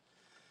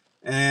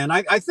 And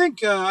I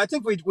think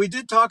we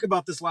did talk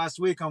about this last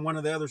week on one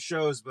of the other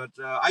shows, but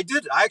I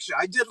did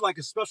like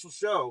a special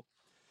show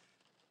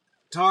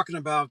talking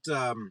about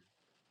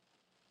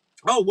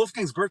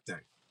Wolfgang's birthday.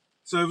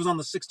 So it was on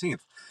the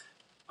 16th.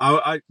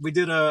 We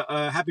did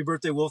a happy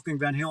birthday Wolfgang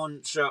Van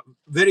Halen show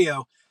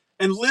video,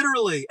 and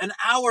literally an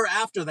hour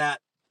after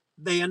that,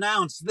 they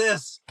announced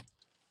this.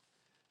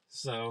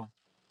 So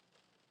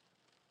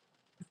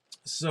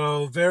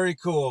very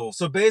cool.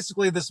 So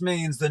basically, this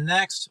means the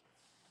next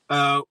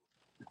Wolfgang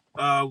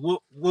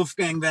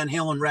Van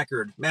Halen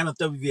record, Mammoth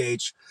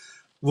WVH,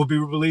 will be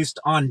released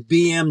on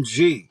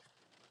BMG.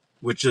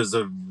 which is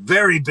a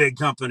very big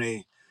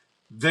company,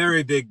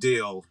 very big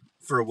deal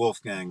for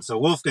Wolfgang. So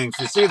Wolfgang, if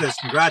you see this,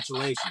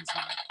 congratulations,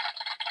 man.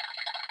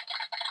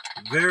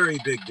 Very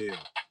big deal.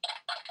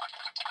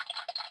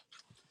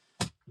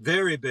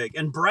 Very big.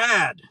 And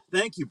Brad,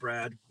 thank you,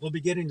 Brad. We'll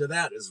be getting to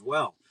that as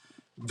well.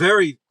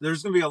 There's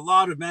going to be a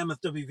lot of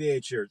Mammoth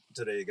WVH here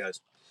today, you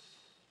guys.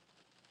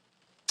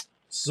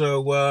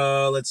 So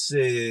let's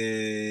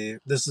see.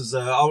 This is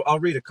I'll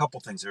read a couple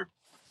things here.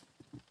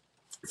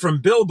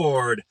 From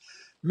Billboard,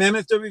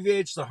 Mammoth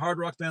WVH, the hard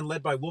rock band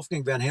led by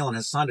Wolfgang Van Halen,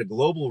 has signed a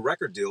global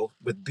record deal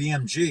with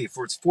BMG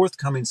for its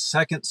forthcoming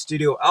second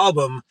studio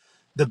album.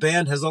 The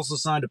band has also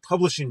signed a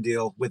publishing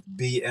deal with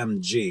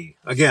BMG.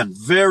 Again,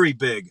 very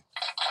big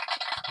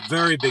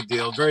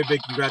deal. Very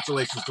big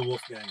congratulations to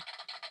Wolfgang.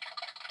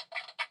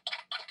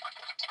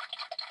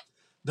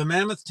 The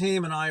Mammoth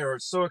team and I are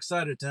so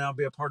excited to now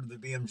be a part of the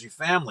BMG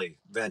family,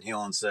 Van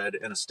Halen said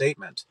in a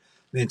statement.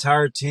 The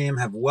entire team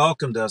have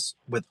welcomed us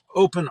with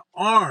open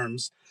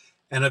arms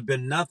and have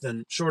been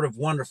nothing short of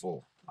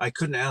wonderful. I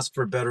couldn't ask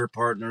for better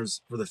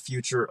partners for the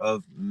future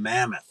of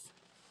Mammoth.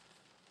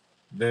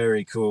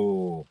 Very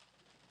cool.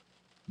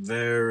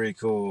 Very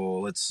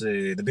cool. Let's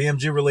see. The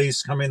BMG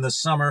release coming this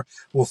summer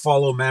will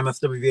follow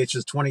Mammoth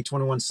WVH's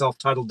 2021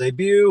 self-titled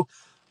debut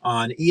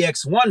on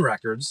EX1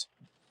 Records.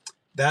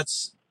 That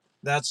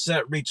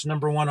set reached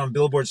 #1 on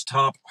Billboard's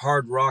top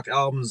hard rock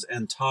albums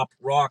and top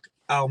rock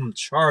album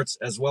charts,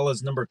 as well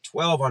as number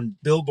 12 on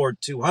Billboard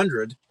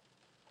 200.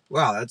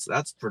 Wow,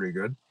 that's pretty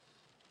good.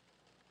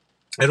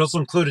 It also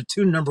included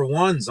 2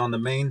 #1s on the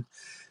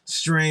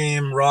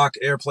mainstream rock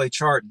airplay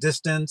chart,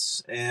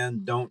 Distance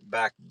and Don't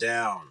Back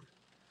Down,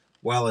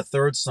 while a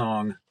third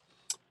song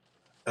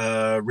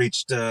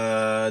reached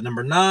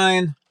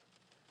 #9.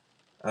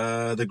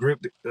 The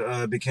group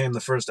became the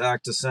first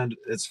act to send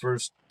its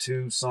first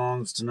 2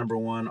 songs to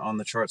 #1 on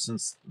the chart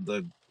since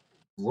the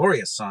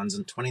Glorious Sons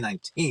in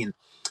 2019.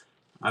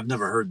 I've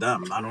never heard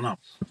them. I don't know.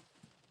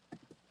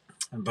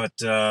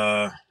 But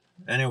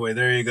anyway,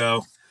 there you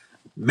go.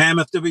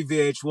 Mammoth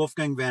WVH,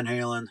 Wolfgang Van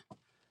Halen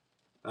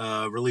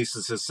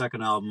releases his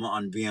second album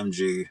on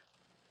BMG.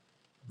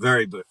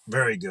 Very good.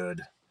 Very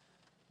good.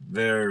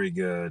 Very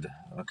good.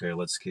 Okay,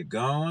 let's keep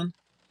going.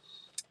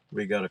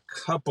 We got a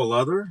couple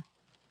other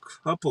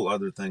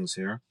things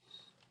here.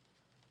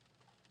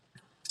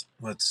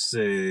 Let's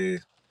see.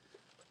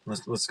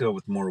 Let's go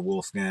with more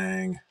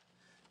Wolfgang.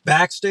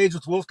 Backstage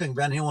with Wolfgang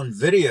Van Halen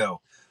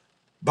video.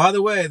 By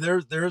the way,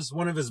 there's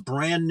one of his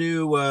brand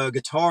new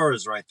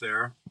guitars right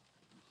there.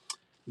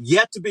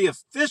 Yet to be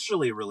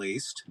officially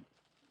released.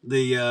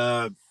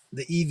 The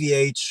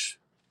EVH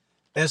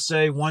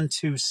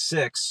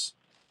SA126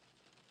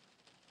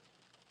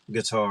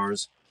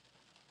 guitars.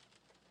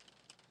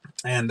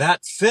 And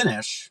that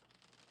finish,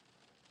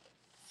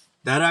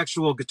 that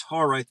actual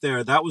guitar right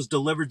there, that was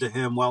delivered to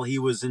him while he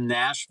was in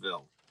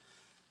Nashville.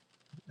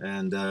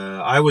 And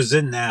I was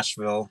in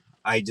Nashville.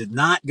 I did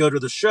not go to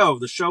the show.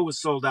 The show was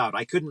sold out.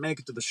 I couldn't make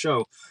it to the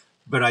show,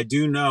 but I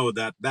do know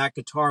that that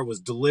guitar was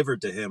delivered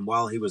to him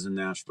while he was in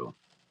Nashville.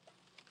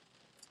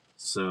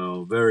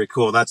 So very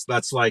cool.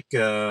 That's like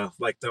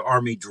the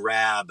Army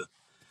drab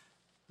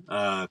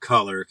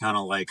color, kind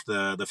of like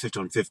the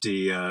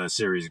 5150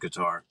 series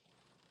guitar.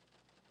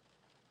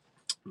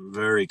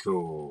 Very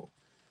cool.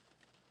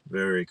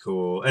 Very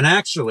cool. And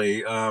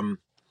actually,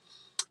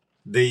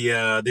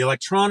 the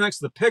electronics,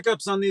 the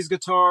pickups on these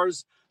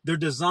guitars, they're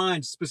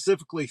designed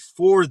specifically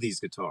for these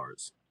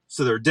guitars.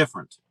 So they're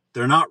different.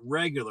 They're not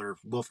regular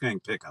Wolfgang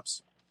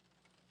pickups.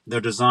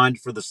 They're designed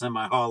for the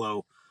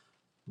semi-hollow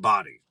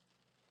body,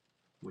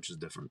 which is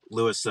different.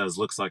 Lewis says,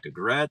 looks like a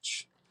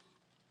Gretsch.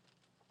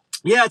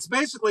 Yeah, it's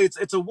basically,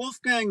 it's a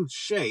Wolfgang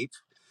shape.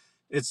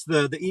 It's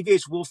the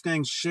EVH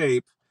Wolfgang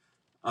shape,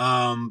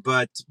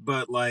 but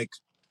like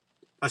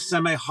a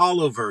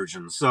semi-hollow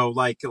version. So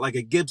like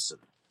a Gibson.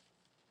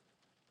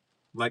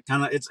 Like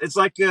kind of, it's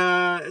like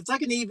an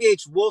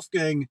EVH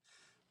Wolfgang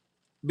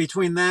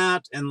between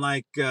that and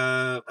like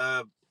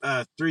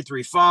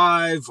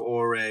 335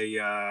 or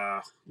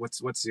a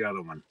what's the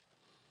other one?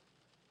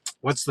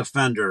 What's the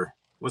Fender?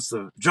 What's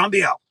the John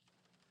Biel?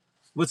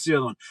 What's the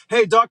other one?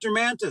 Hey, Dr.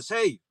 Mantis.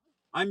 Hey,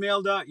 I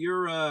mailed out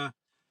your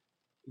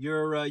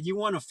you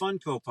won a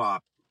Funko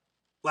Pop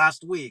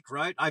last week,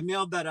 right? I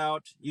mailed that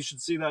out. You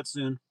should see that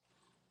soon.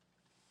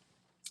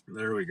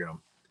 There we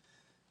go.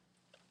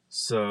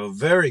 So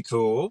very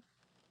cool.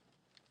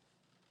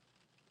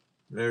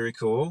 Very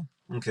cool.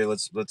 Okay,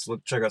 let's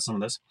check out some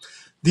of this.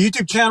 The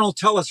YouTube channel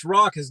Tell Us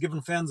Rock has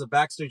given fans a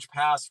backstage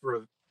pass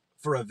for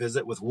a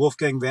visit with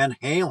Wolfgang Van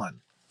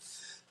Halen.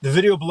 The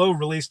video below,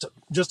 released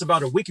just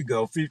about a week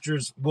ago,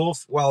 features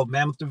Wolf while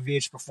Mammoth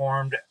WVH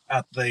performed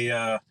at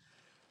the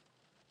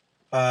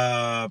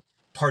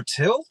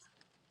Partille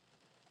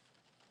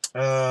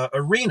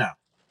Arena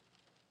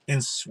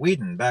in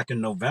Sweden back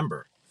in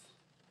November.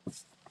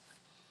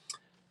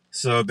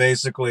 So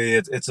basically,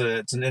 it's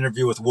an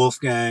interview with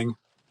Wolfgang.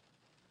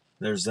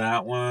 There's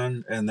that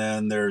one, and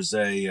then there's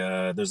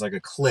like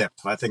a clip.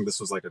 I think this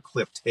was like a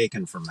clip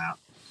taken from that.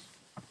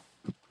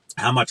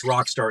 how much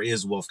rock star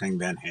is Wolfgang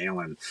Van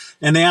Halen?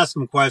 And they ask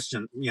him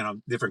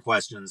different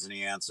questions, and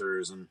he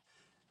answers.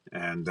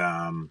 And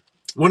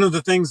one of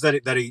the things that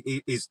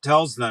he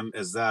tells them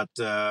is that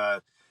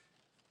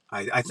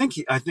I think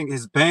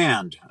his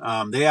band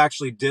they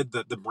actually did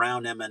the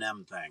brown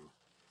M&M thing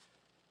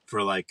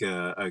for like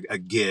a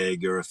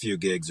gig or a few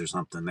gigs or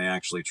something. They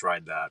actually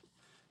tried that,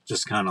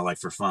 just kind of like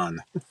for fun.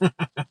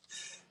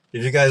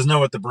 If you guys know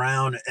what the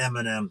brown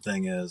M&M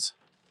thing is,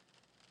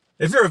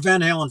 if you're a Van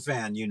Halen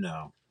fan, you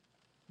know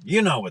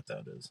what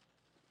that is.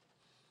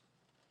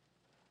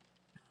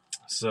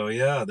 So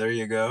yeah, there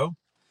you go.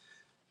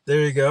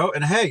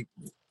 And hey,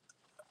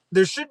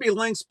 there should be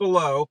links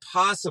below,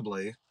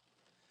 possibly,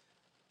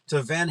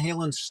 to Van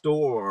Halen's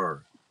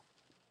store.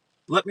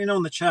 Let me know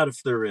in the chat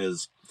if there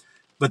is.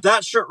 But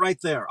that shirt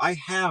right there, I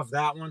have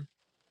that one.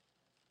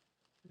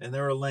 And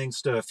there are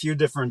links to a few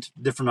different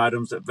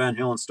items at Van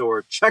Halen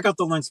store. Check out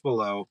the links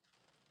below.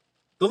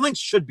 The links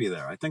should be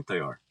there. I think they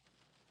are.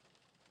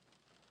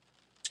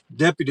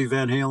 Deputy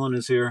Van Halen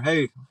is here.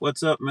 Hey,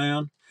 what's up,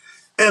 man?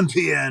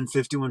 MPN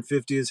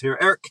 5150 is here.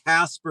 Eric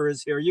Casper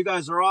is here. You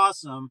guys are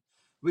awesome.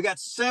 We got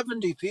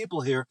 70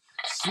 people here.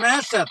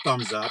 Smash that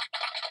thumbs up.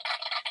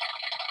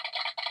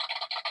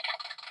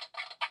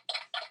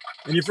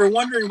 And if you're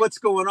wondering what's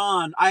going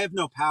on, I have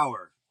no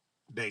power,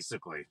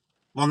 basically.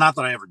 Well, not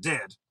that I ever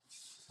did.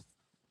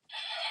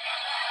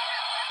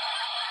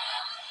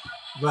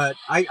 But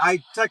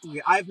I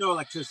technically, I have no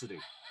electricity.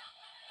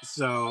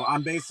 So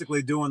I'm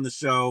basically doing the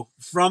show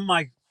from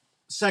my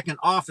second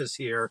office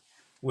here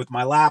with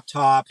my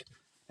laptop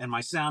and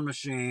my sound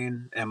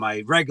machine and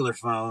my regular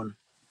phone.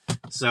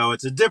 So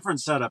it's a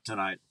different setup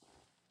tonight.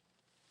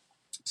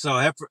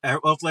 So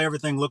hopefully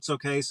everything looks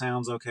okay,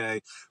 sounds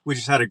okay. We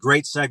just had a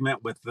great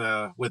segment with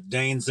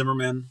Dane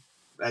Zimmerman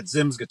at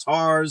Zim's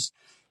Guitars.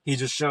 He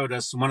just showed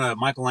us one of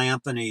Michael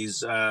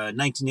Anthony's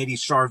 1980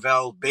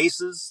 Charvel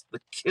basses, the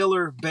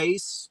killer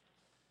bass.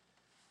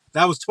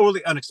 That was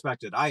totally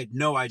unexpected. I had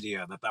no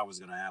idea that was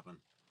going to happen.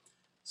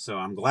 So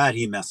I'm glad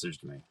he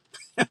messaged me.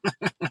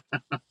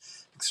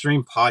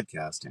 Extreme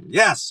podcasting.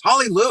 Yes,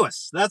 Holly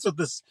Lewis. That's what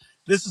this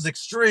is,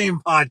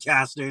 extreme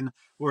podcasting,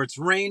 where it's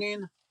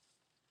raining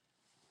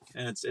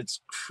and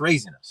it's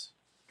craziness.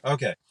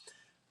 Okay.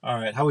 All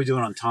right. How are we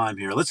doing on time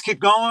here? Let's keep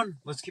going.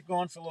 Let's keep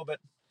going for a little bit.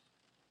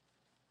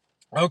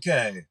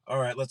 Okay. All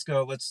right. Let's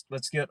go.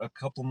 Let's get a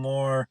couple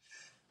more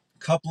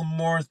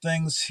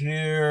things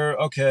here.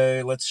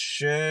 Okay. Let's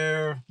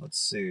share. Let's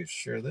see.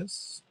 Share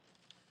this.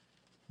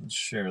 Let's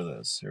share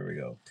this. Here we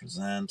go.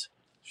 Present.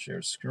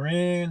 Share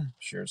screen.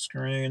 Share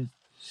screen.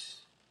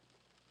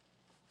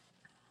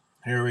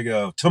 Here we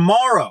go.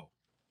 Tomorrow.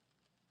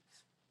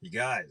 You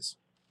guys.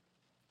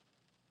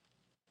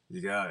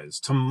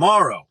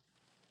 Tomorrow.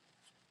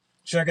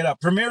 Check it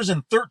out. Premieres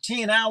in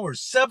 13 hours,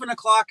 7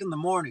 o'clock in the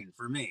morning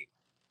for me.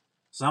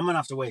 So I'm going to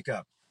have to wake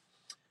up.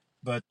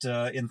 But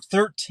in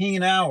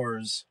 13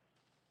 hours,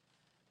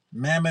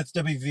 Mammoth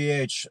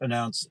WVH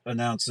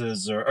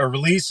announces or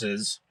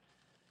releases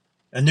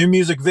a new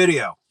music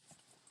video.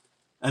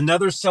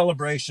 Another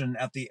celebration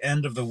at the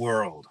end of the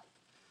world.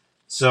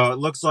 So it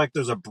looks like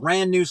there's a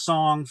brand new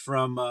song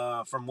from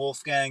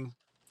Wolfgang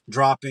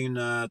dropping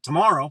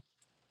tomorrow,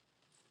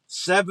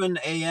 7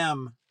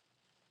 a.m.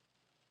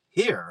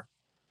 here.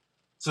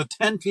 So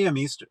 10 p.m.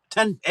 Eastern,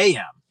 10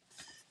 a.m.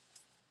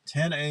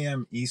 10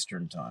 a.m.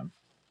 Eastern time.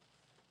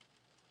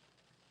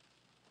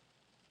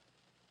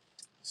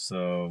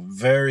 So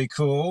very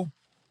cool.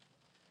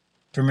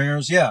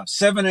 Premieres, yeah,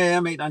 7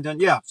 a.m., 8, 9, 10.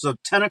 Yeah, so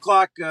 10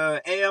 o'clock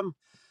a.m.,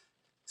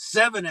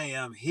 7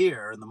 a.m.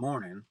 here in the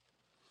morning.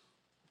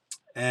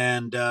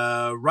 And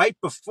right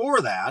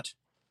before that,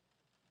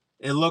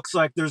 it looks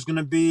like there's going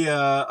to be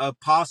a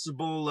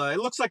possible, it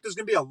looks like there's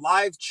going to be a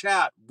live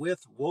chat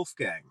with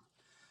Wolfgang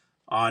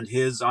on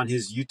his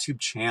YouTube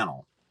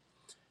channel,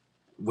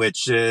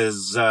 which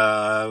is,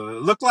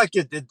 looked like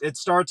it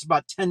starts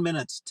about 10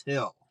 minutes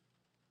till.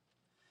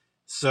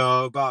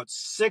 So about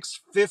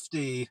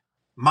 6:50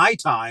 my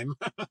time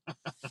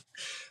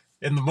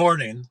in the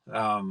morning,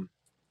 7,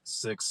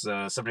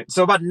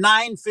 so about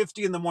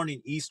 9:50 in the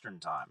morning Eastern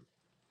time.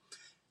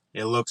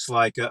 It looks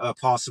like a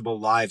possible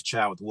live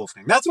chat with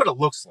Wolfgang. That's what it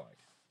looks like.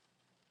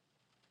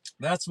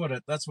 That's what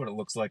it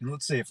looks like. And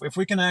let's see if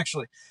we can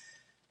actually,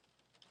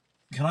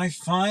 can I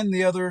find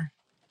the other,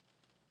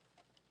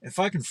 if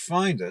I can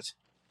find it,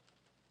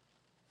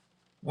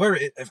 where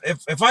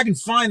if I can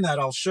find that,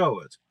 I'll show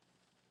it.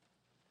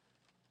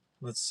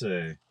 Let's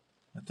see.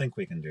 I think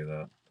we can do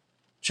that.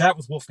 Chat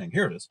with Wolfgang.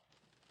 Here it is.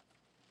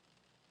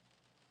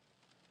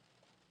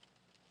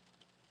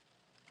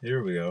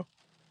 Here we go.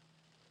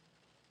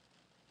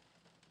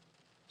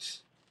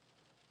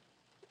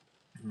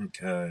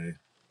 Okay.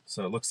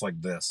 So it looks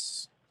like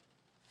this.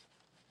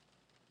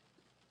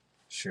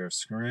 Share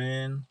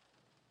screen.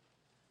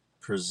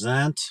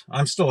 Present.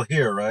 I'm still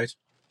here, right?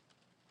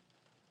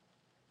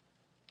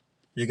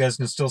 You guys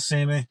can still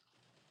see me?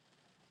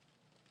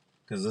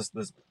 Because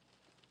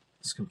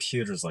this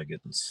computer's like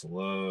getting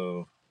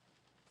slow.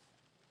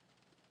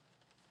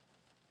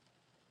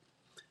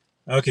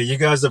 Okay, you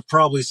guys have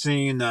probably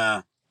seen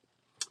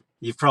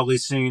you've probably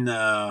seen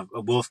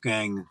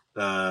Wolfgang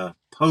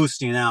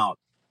posting out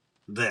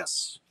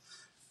this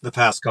the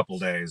past couple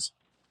days.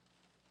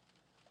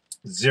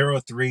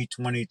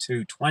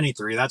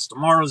 03/22/23. That's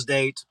tomorrow's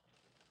date.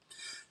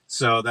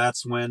 So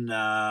that's when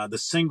the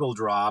single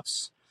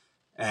drops,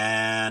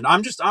 and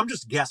I'm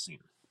just guessing.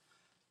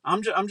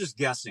 I'm just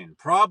guessing.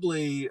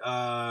 Probably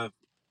well,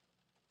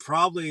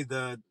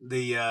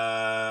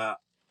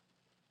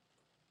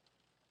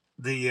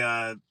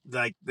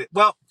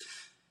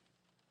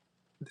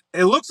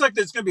 it looks like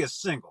there's going to be a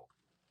single.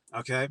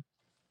 Okay,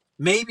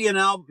 maybe an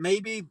album.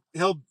 Maybe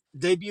he'll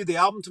debut the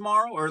album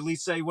tomorrow, or at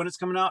least say when it's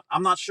coming out.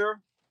 I'm not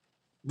sure.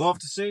 We'll have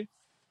to see.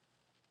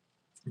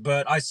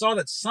 But I saw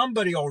that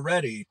somebody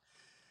already.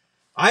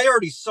 I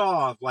already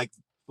saw like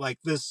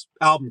this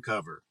album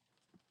cover.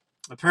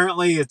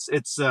 Apparently, it's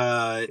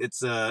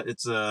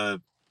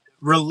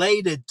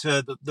related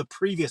to the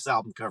previous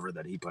album cover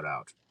that he put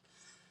out.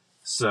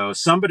 So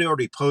somebody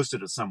already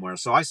posted it somewhere.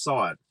 So I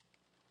saw it.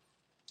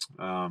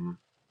 Um,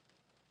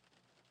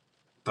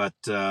 but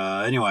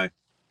anyway,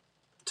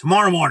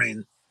 tomorrow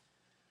morning,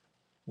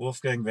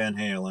 Wolfgang Van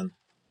Halen.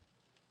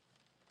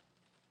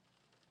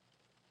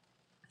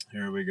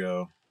 Here we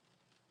go.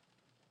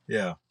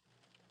 Yeah.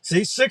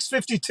 See,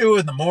 6:52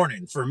 in the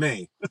morning for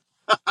me.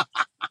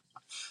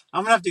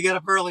 I'm gonna have to get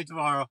up early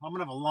tomorrow. I'm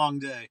gonna have a long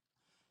day.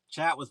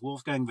 Chat with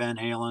Wolfgang Van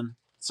Halen.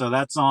 So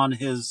that's on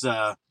his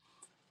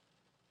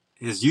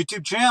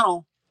YouTube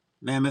channel,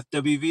 Mammoth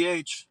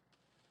WVH.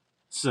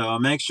 So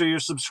make sure you're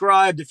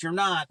subscribed. If you're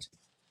not,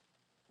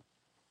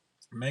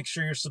 make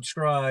sure you're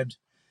subscribed.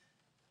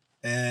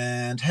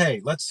 And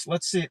hey, let's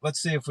see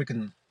if we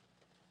can.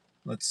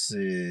 Let's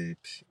see.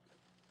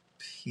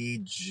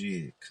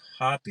 PG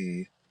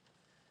copy.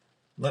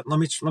 Let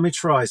me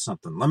try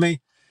something.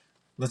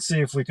 Let's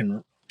see if we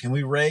can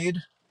we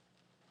raid?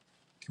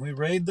 Can we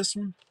raid this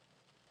one?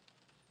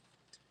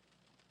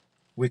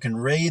 We can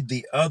raid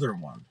the other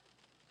one.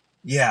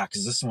 Yeah,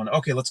 because this one.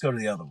 Okay, let's go to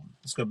the other one.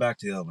 Let's go back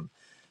to the other one.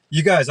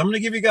 You guys, I'm going to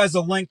give you guys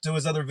a link to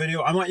his other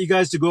video. I want you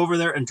guys to go over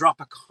there and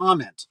drop a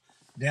comment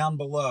down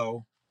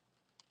below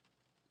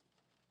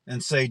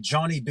and say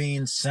Johnny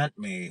Bean sent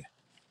me.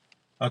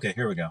 Okay,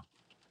 here we go.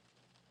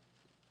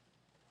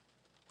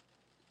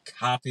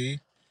 Copy.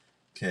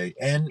 Okay,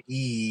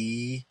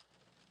 NE.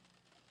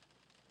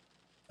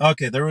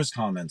 Okay, there was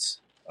comments.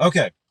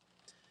 Okay.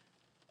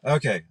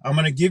 Okay, I'm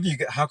going to give you.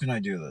 How can I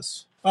do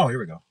this? Oh, here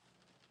we go.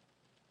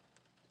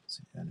 Let's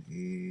see,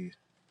 NE.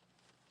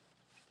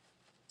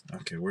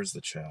 Okay, where's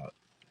the chat?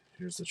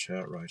 Here's the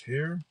chat right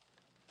here.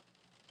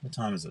 What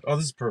time is it? Oh,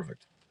 this is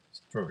perfect.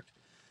 It's perfect.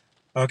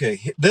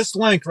 Okay, this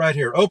link right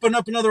here. Open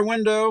up another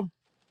window.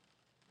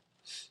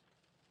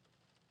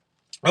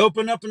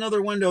 Open up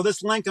another window.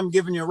 This link I'm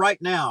giving you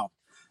right now.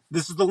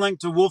 This is the link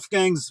to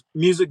Wolfgang's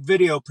music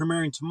video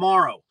premiering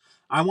tomorrow.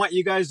 I want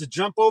you guys to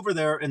jump over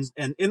there and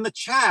in the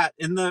chat,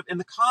 in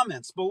the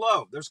comments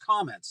below, there's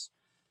comments.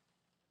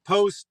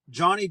 Post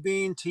Johnny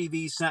Bean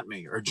TV sent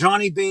me, or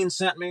Johnny Bean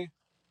sent me.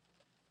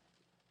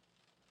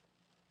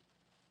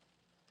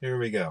 Here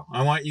we go.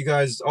 I want you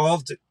guys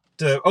all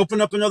to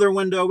open up another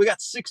window. We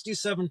got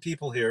 67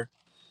 people here.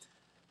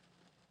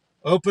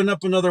 Open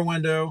up another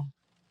window.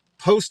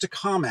 Post a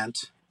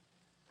comment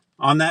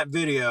on that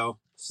video,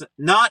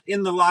 not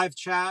in the live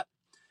chat,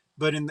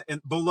 but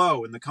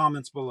below, in the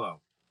comments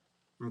below.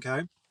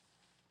 Okay,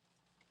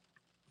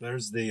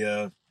 there's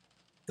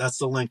that's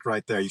the link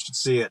right there. You should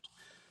see it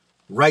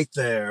right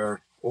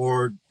there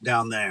or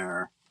down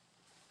there.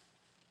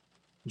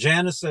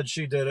 Janice said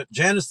she did it.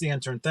 Janice the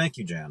intern, thank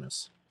you,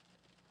 Janice.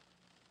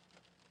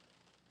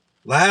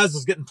 Laz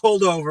is getting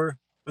pulled over.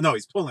 No,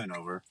 he's pulling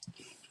over.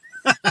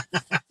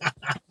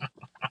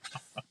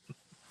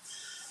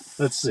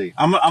 Let's see.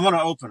 I'm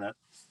gonna open it.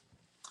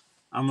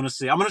 I'm gonna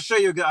see. I'm gonna show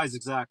you guys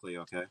exactly.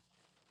 Okay,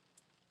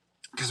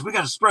 because we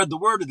got to spread the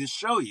word of this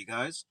show, you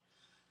guys.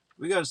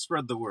 We got to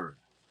spread the word.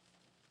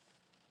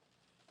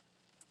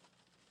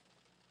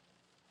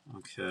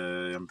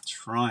 Okay, I'm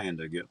trying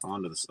to get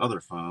onto this other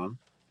phone.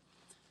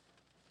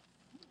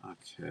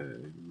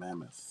 Okay,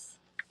 Mammoth.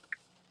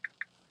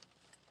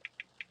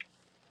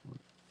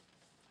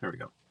 Here we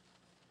go.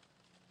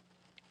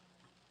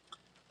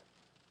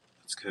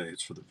 Okay,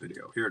 it's for the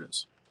video. Here it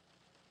is.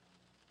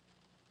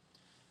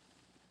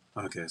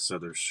 Okay, so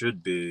there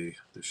should be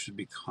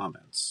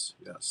comments.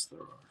 Yes,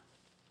 there are.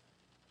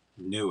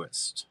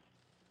 Newest.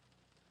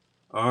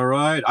 All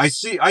right. I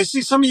see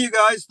some of you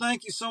guys.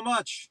 Thank you so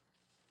much.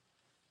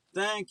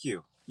 Thank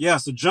you. Yeah,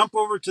 so jump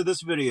over to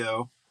this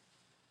video.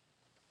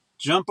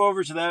 Jump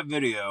over to that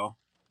video.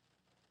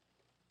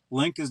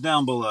 Link is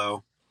down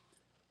below.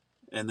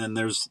 And then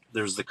there's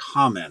the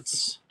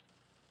comments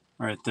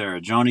right there.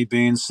 Johnny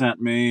Bean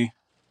sent me.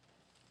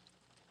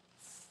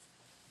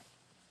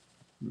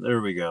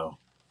 There we go.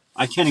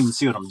 I can't even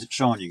see what I'm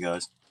showing you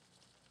guys.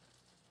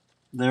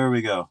 There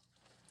we go.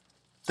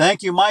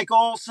 Thank you, Mike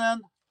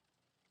Olson.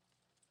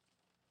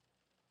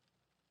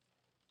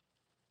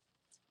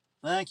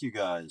 Thank you,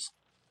 guys.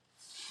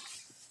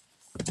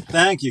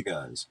 Thank you,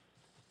 guys.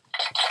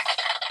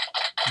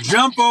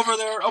 Jump over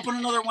there, open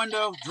another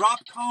window, drop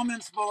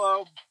comments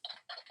below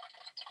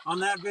on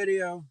that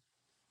video,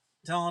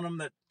 telling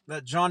them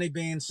that Johnny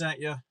Bean sent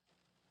you.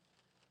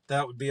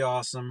 That would be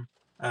awesome.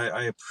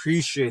 I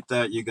appreciate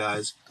that, you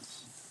guys.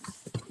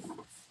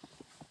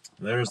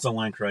 There's the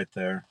link right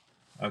there.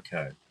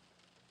 Okay.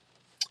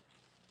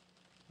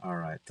 All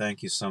right.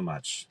 Thank you so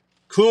much.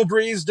 Cool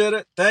Breeze did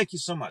it. Thank you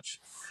so much.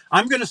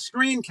 I'm going to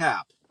screen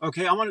cap.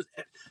 Okay.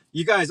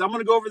 You guys, I'm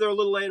going to go over there a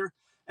little later.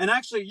 And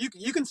actually,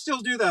 you can still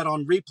do that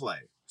on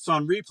replay. So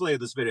on replay of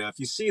this video, if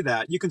you see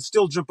that, you can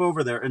still jump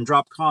over there and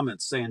drop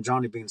comments saying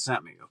Johnny Bean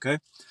sent me. Okay.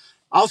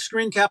 I'll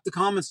screen cap the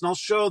comments and I'll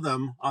show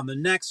them on the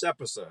next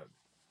episode.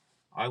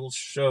 I will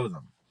show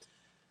them.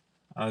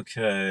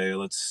 Okay.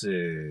 Let's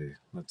see.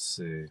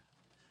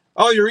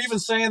 Oh, you're even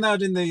saying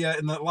that in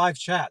the live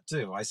chat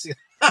too. I see.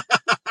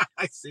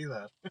 I see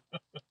that.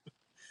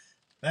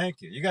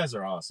 Thank you. You guys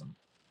are awesome.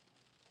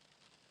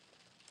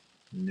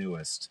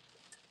 Newest.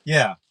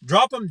 Yeah.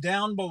 Drop them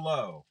down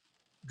below.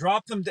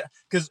 Drop them down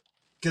because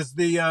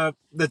the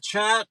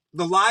chat,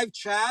 the live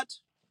chat,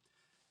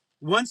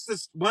 once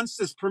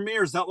this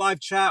premieres, that live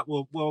chat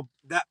will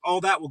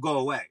go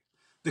away.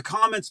 The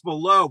comments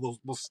below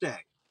will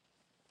stay.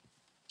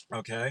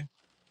 Okay.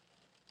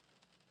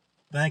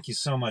 Thank you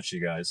so much,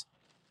 you guys.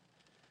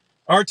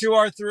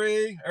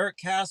 R2R3, Eric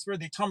Casper,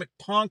 the Atomic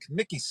Punk,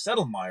 Mickey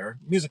Settlemeyer,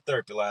 Music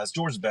Therapy Labs,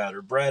 George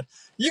Batter, Brad.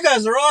 You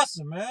guys are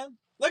awesome, man.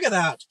 Look at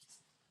that.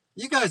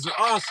 You guys are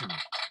awesome.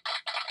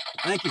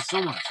 Thank you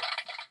so much.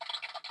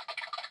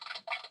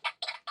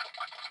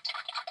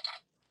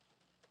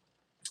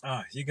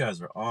 You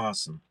guys are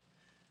awesome.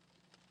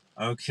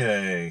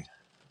 Okay,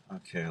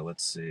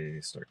 let's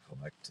see. Start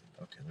collecting.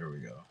 Okay, there we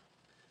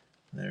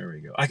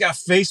go. I got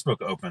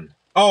Facebook open.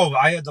 Oh,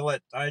 I had to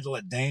let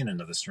Dane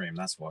into the stream.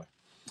 That's why.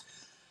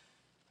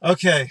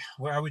 Okay,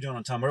 where are we doing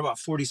on time? We're about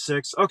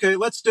 46. Okay,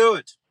 let's do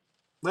it.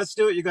 Let's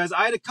do it, you guys.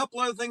 I had a couple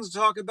other things to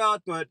talk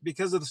about, but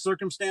because of the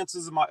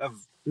circumstances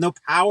of no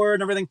power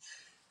and everything,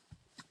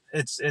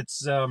 it's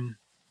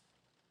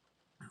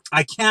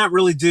I can't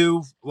really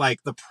do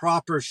like the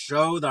proper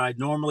show that I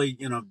normally,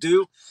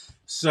 do.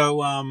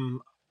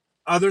 So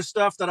other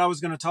stuff that I was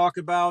going to talk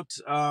about,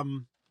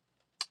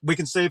 we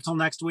can save till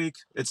next week.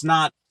 It's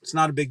not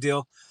a big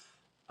deal.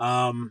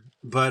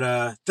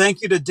 But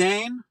thank you to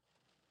Dane.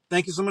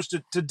 Thank you so much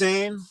to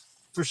Dane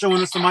for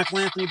showing us the Michael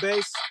Anthony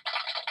bass.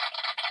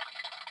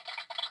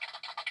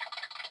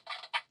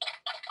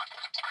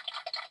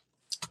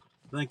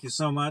 Thank you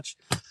so much.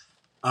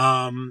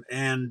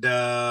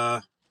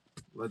 And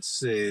let's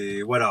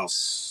see, what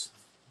else?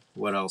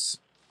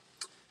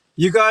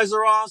 You guys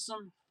are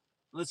awesome.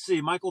 Let's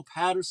see, Michael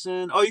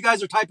Patterson. Oh, you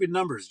guys are typing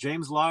numbers.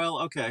 James Lyle.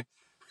 Okay.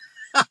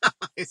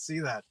 I see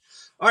that.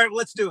 All right,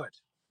 let's do it.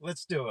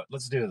 Let's do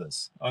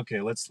this.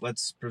 Okay,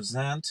 let's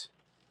present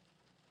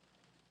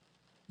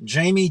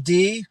Jamie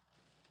D.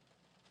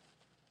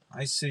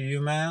 I see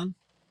you, man.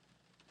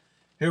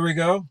 Here we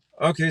go.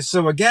 Okay,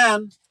 so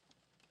again,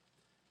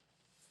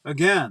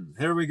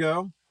 here we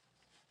go.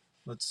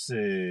 Let's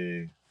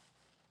see.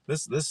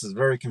 This is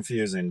very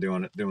confusing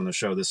doing the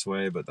show this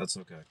way, but that's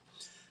okay.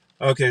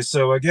 Okay,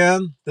 so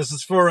again, this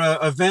is for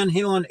a Van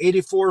Halen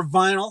 84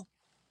 vinyl.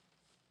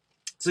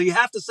 So you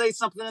have to say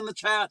something in the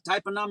chat,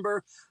 type a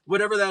number,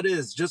 whatever that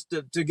is, just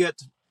to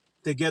get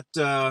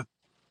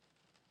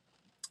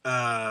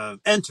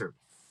entered.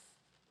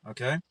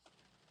 Okay.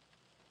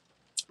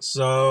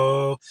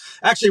 So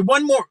actually,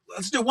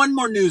 let's do one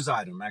more news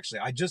item. Actually,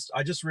 I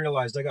just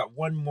realized I got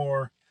one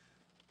more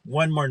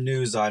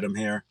news item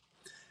here.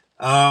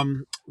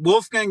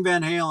 Wolfgang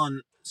Van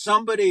Halen,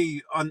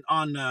 somebody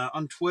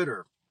on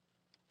Twitter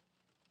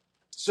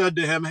said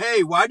to him,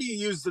 "Hey, why are you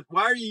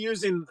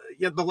using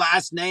the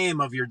last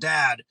name of your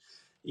dad?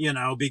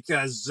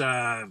 Because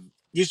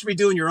you should be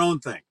doing your own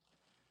thing."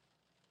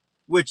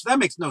 Which that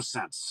makes no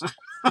sense.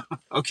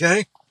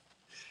 Okay,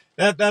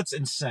 that's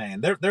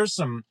insane. There's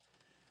some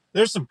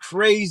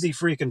crazy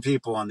freaking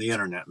people on the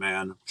internet,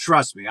 man.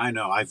 Trust me, I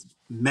know. I've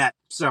met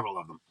several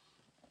of them.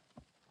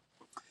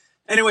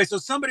 Anyway, so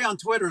somebody on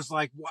Twitter is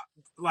like,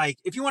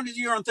 if you want to do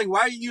your own thing,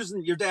 why are you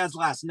using your dad's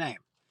last name?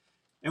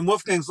 And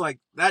Wolfgang's like,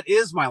 that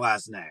is my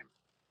last name.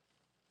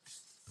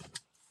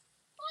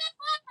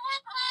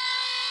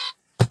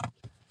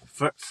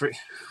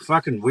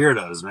 Fucking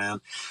weirdos, man.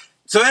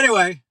 So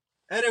anyway,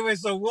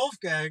 so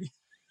Wolfgang,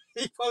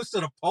 he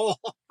posted a poll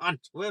on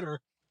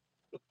Twitter.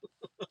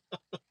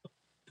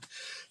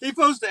 He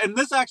posted, and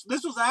this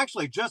was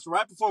actually just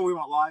right before we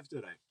went live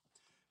today.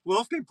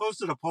 Wolfgang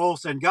posted a poll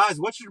saying, "Guys,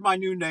 what should my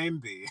new name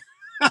be?"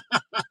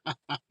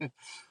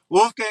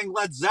 Wolfgang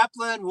Led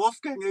Zeppelin,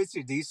 Wolfgang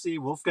AC/DC,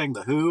 Wolfgang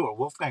The Who, or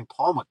Wolfgang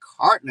Paul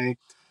McCartney.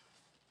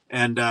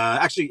 And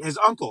actually, his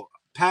uncle,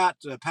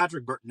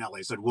 Patrick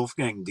Bertinelli, said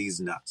Wolfgang D's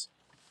nuts.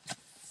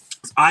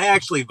 I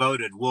actually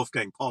voted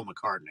Wolfgang Paul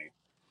McCartney.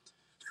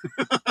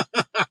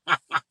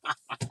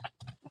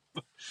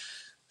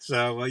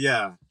 So,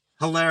 yeah,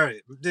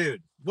 hilarious.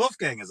 Dude,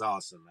 Wolfgang is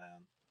awesome,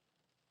 man.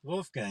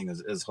 Wolfgang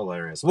is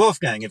hilarious.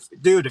 Wolfgang, if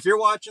you're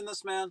watching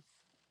this, man,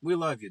 we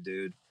love you,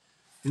 dude.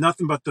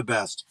 Nothing but the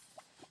best.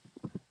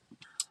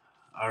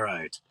 All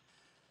right.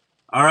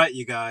 All right,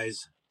 you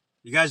guys.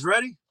 You guys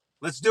ready?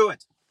 Let's do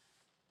it.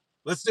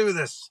 Let's do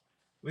this.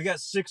 We got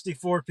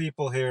 64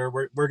 people here.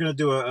 We're going to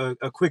do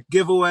a quick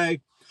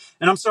giveaway.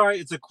 And I'm sorry,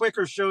 it's a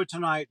quicker show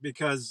tonight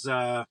because,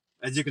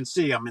 as you can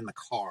see, I'm in the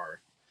car.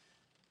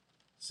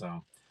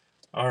 So,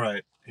 all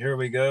right, here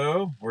we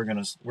go. We're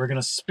gonna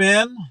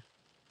spin.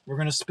 We're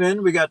gonna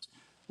spin. We got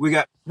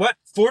what?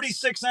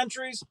 46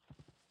 entries.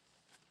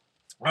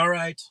 All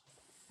right.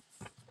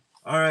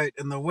 All right,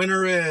 and the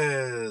winner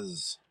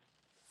is.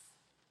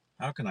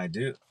 How can I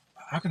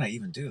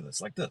even do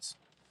this like this?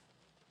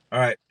 All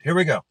right, here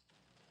we go.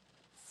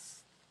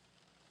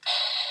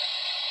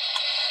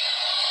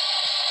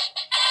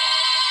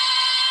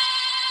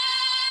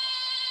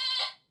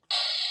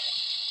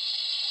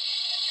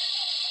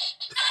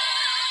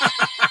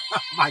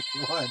 Mike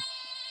won.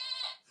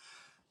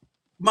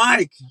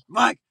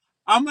 Mike,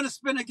 I'm gonna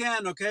spin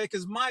again, okay?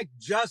 Because Mike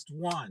just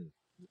won,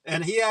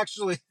 and he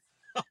actually.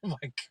 Oh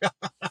my god.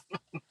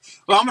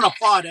 Well, I'm gonna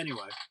applaud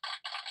anyway.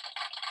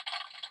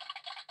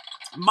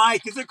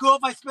 Mike, is it cool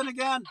if I spin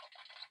again?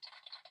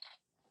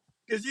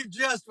 Because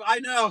I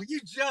know you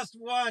just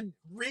won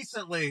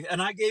recently,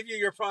 and I gave you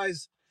your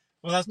prize.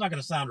 Well, that's not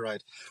going to sound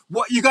right.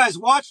 What you guys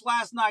watched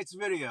last night's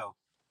video?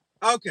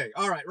 Okay,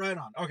 all right, right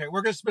on. Okay,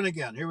 we're going to spin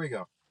again. Here we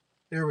go.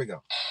 Here we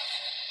go.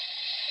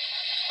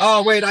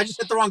 Oh wait, I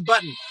just hit the wrong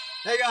button.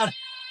 Hang on.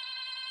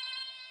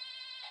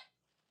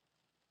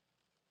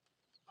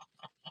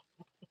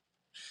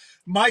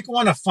 Mike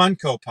won a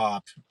Funko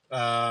Pop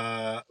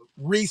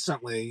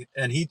recently,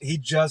 and he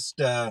just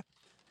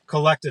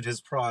collected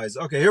his prize.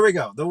 Okay, here we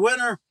go. The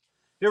winner.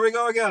 Here we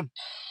go again.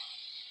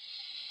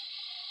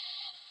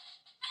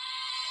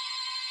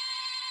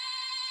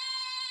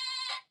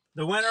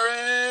 The winner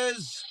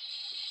is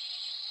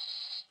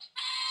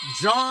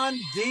John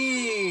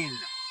Dean.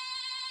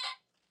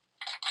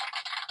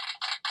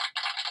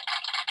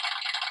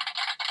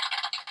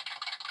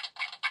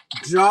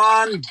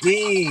 John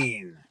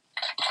Dean.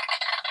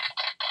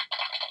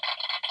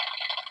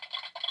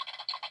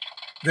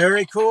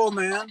 Very cool,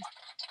 man.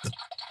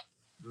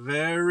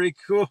 Very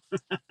cool.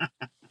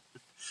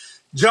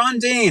 John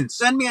Dean,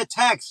 send me a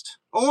text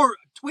or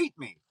tweet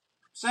me.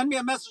 Send me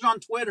a message on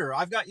Twitter.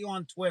 I've got you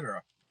on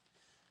Twitter.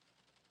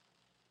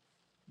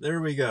 There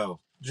we go.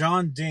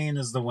 John Dean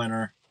is the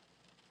winner.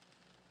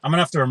 I'm going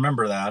to have to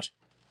remember that.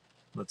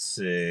 Let's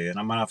see. And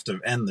I'm going to have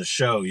to end the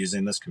show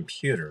using this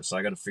computer. So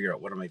I got to figure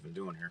out what I'm even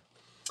doing here.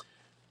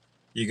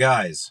 You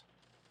guys,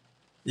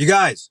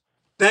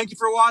 thank you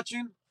for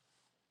watching.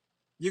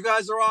 You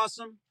guys are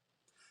awesome.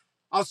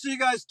 I'll see you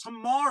guys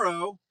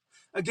tomorrow.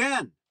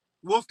 Again,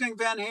 Wolfgang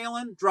Van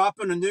Halen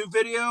dropping a new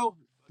video,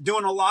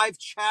 doing a live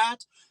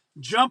chat.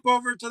 Jump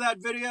over to that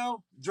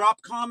video.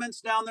 Drop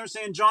comments down there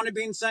saying Johnny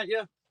Bean sent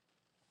you.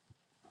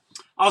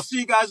 I'll see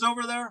you guys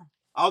over there.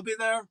 I'll be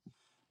there.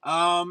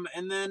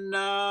 And then,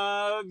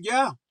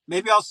 yeah,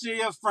 maybe I'll see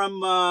you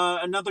from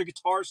another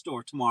guitar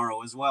store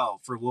tomorrow as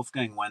well for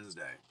Wolfgang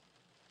Wednesday.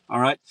 All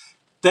right.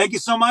 Thank you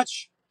so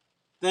much.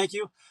 Thank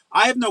you.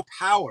 I have no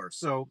power,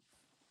 so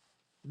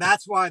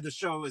that's why the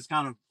show is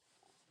kind of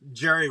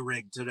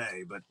jerry-rigged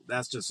today, but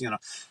that's just,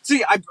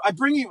 see, I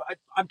bring you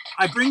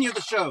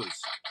the shows.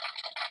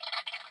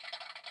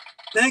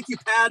 Thank you,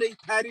 Patty.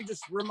 Patty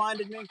just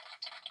reminded me.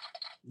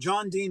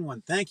 John Dean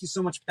won. Thank you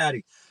so much,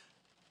 Patty.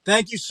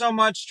 Thank you so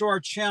much to our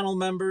channel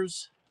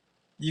members.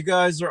 You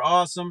guys are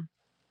awesome.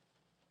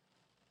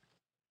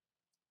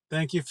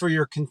 Thank you for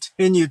your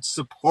continued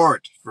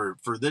support for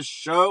this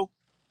show.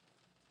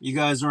 You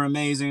guys are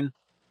amazing.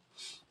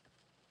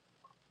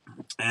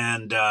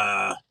 And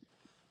I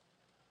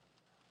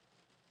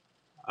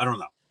don't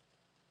know.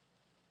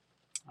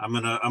 I'm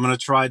gonna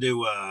try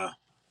to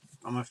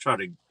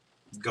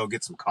go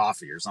get some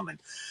coffee or something.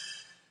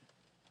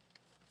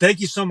 Thank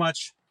you so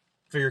much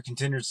for your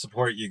continued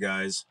support, you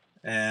guys.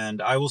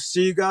 And I will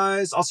see you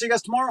guys. I'll see you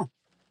guys tomorrow.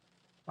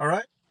 All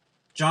right.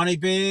 Johnny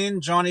Bean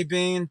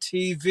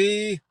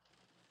TV.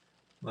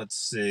 Let's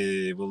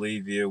see. We'll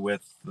leave you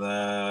with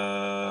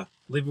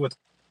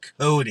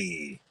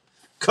Cody.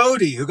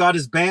 Cody, who got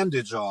his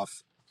bandage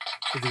off.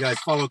 If you guys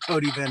follow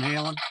Cody Van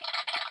Halen.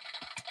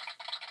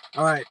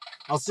 All right.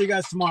 I'll see you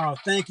guys tomorrow.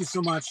 Thank you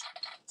so much.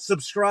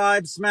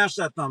 Subscribe, smash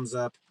that thumbs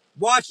up.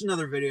 Watch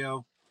another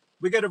video.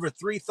 We got over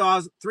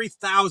 3,000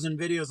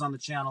 videos on the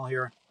channel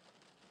here.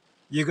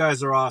 You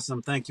guys are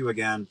awesome. Thank you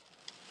again.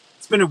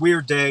 It's been a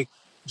weird day.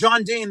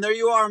 John Dean, there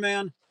you are,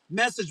 man.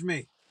 Message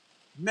me.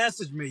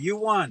 You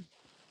won.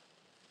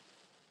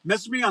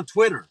 Message me on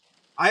Twitter.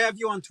 I have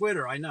you on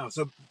Twitter. I know.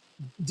 So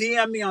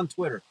DM me on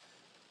Twitter.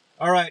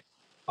 All right.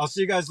 I'll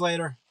see you guys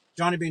later.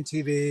 Johnny Bean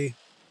TV.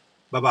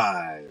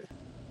 Bye-bye.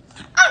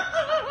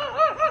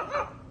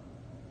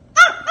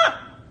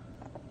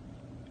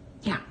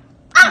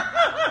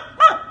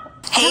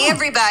 Hey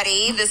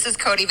everybody, this is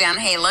Cody Van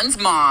Halen's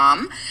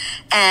mom,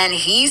 and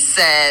he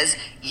says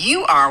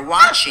you are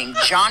watching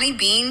Johnny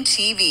Bean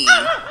TV.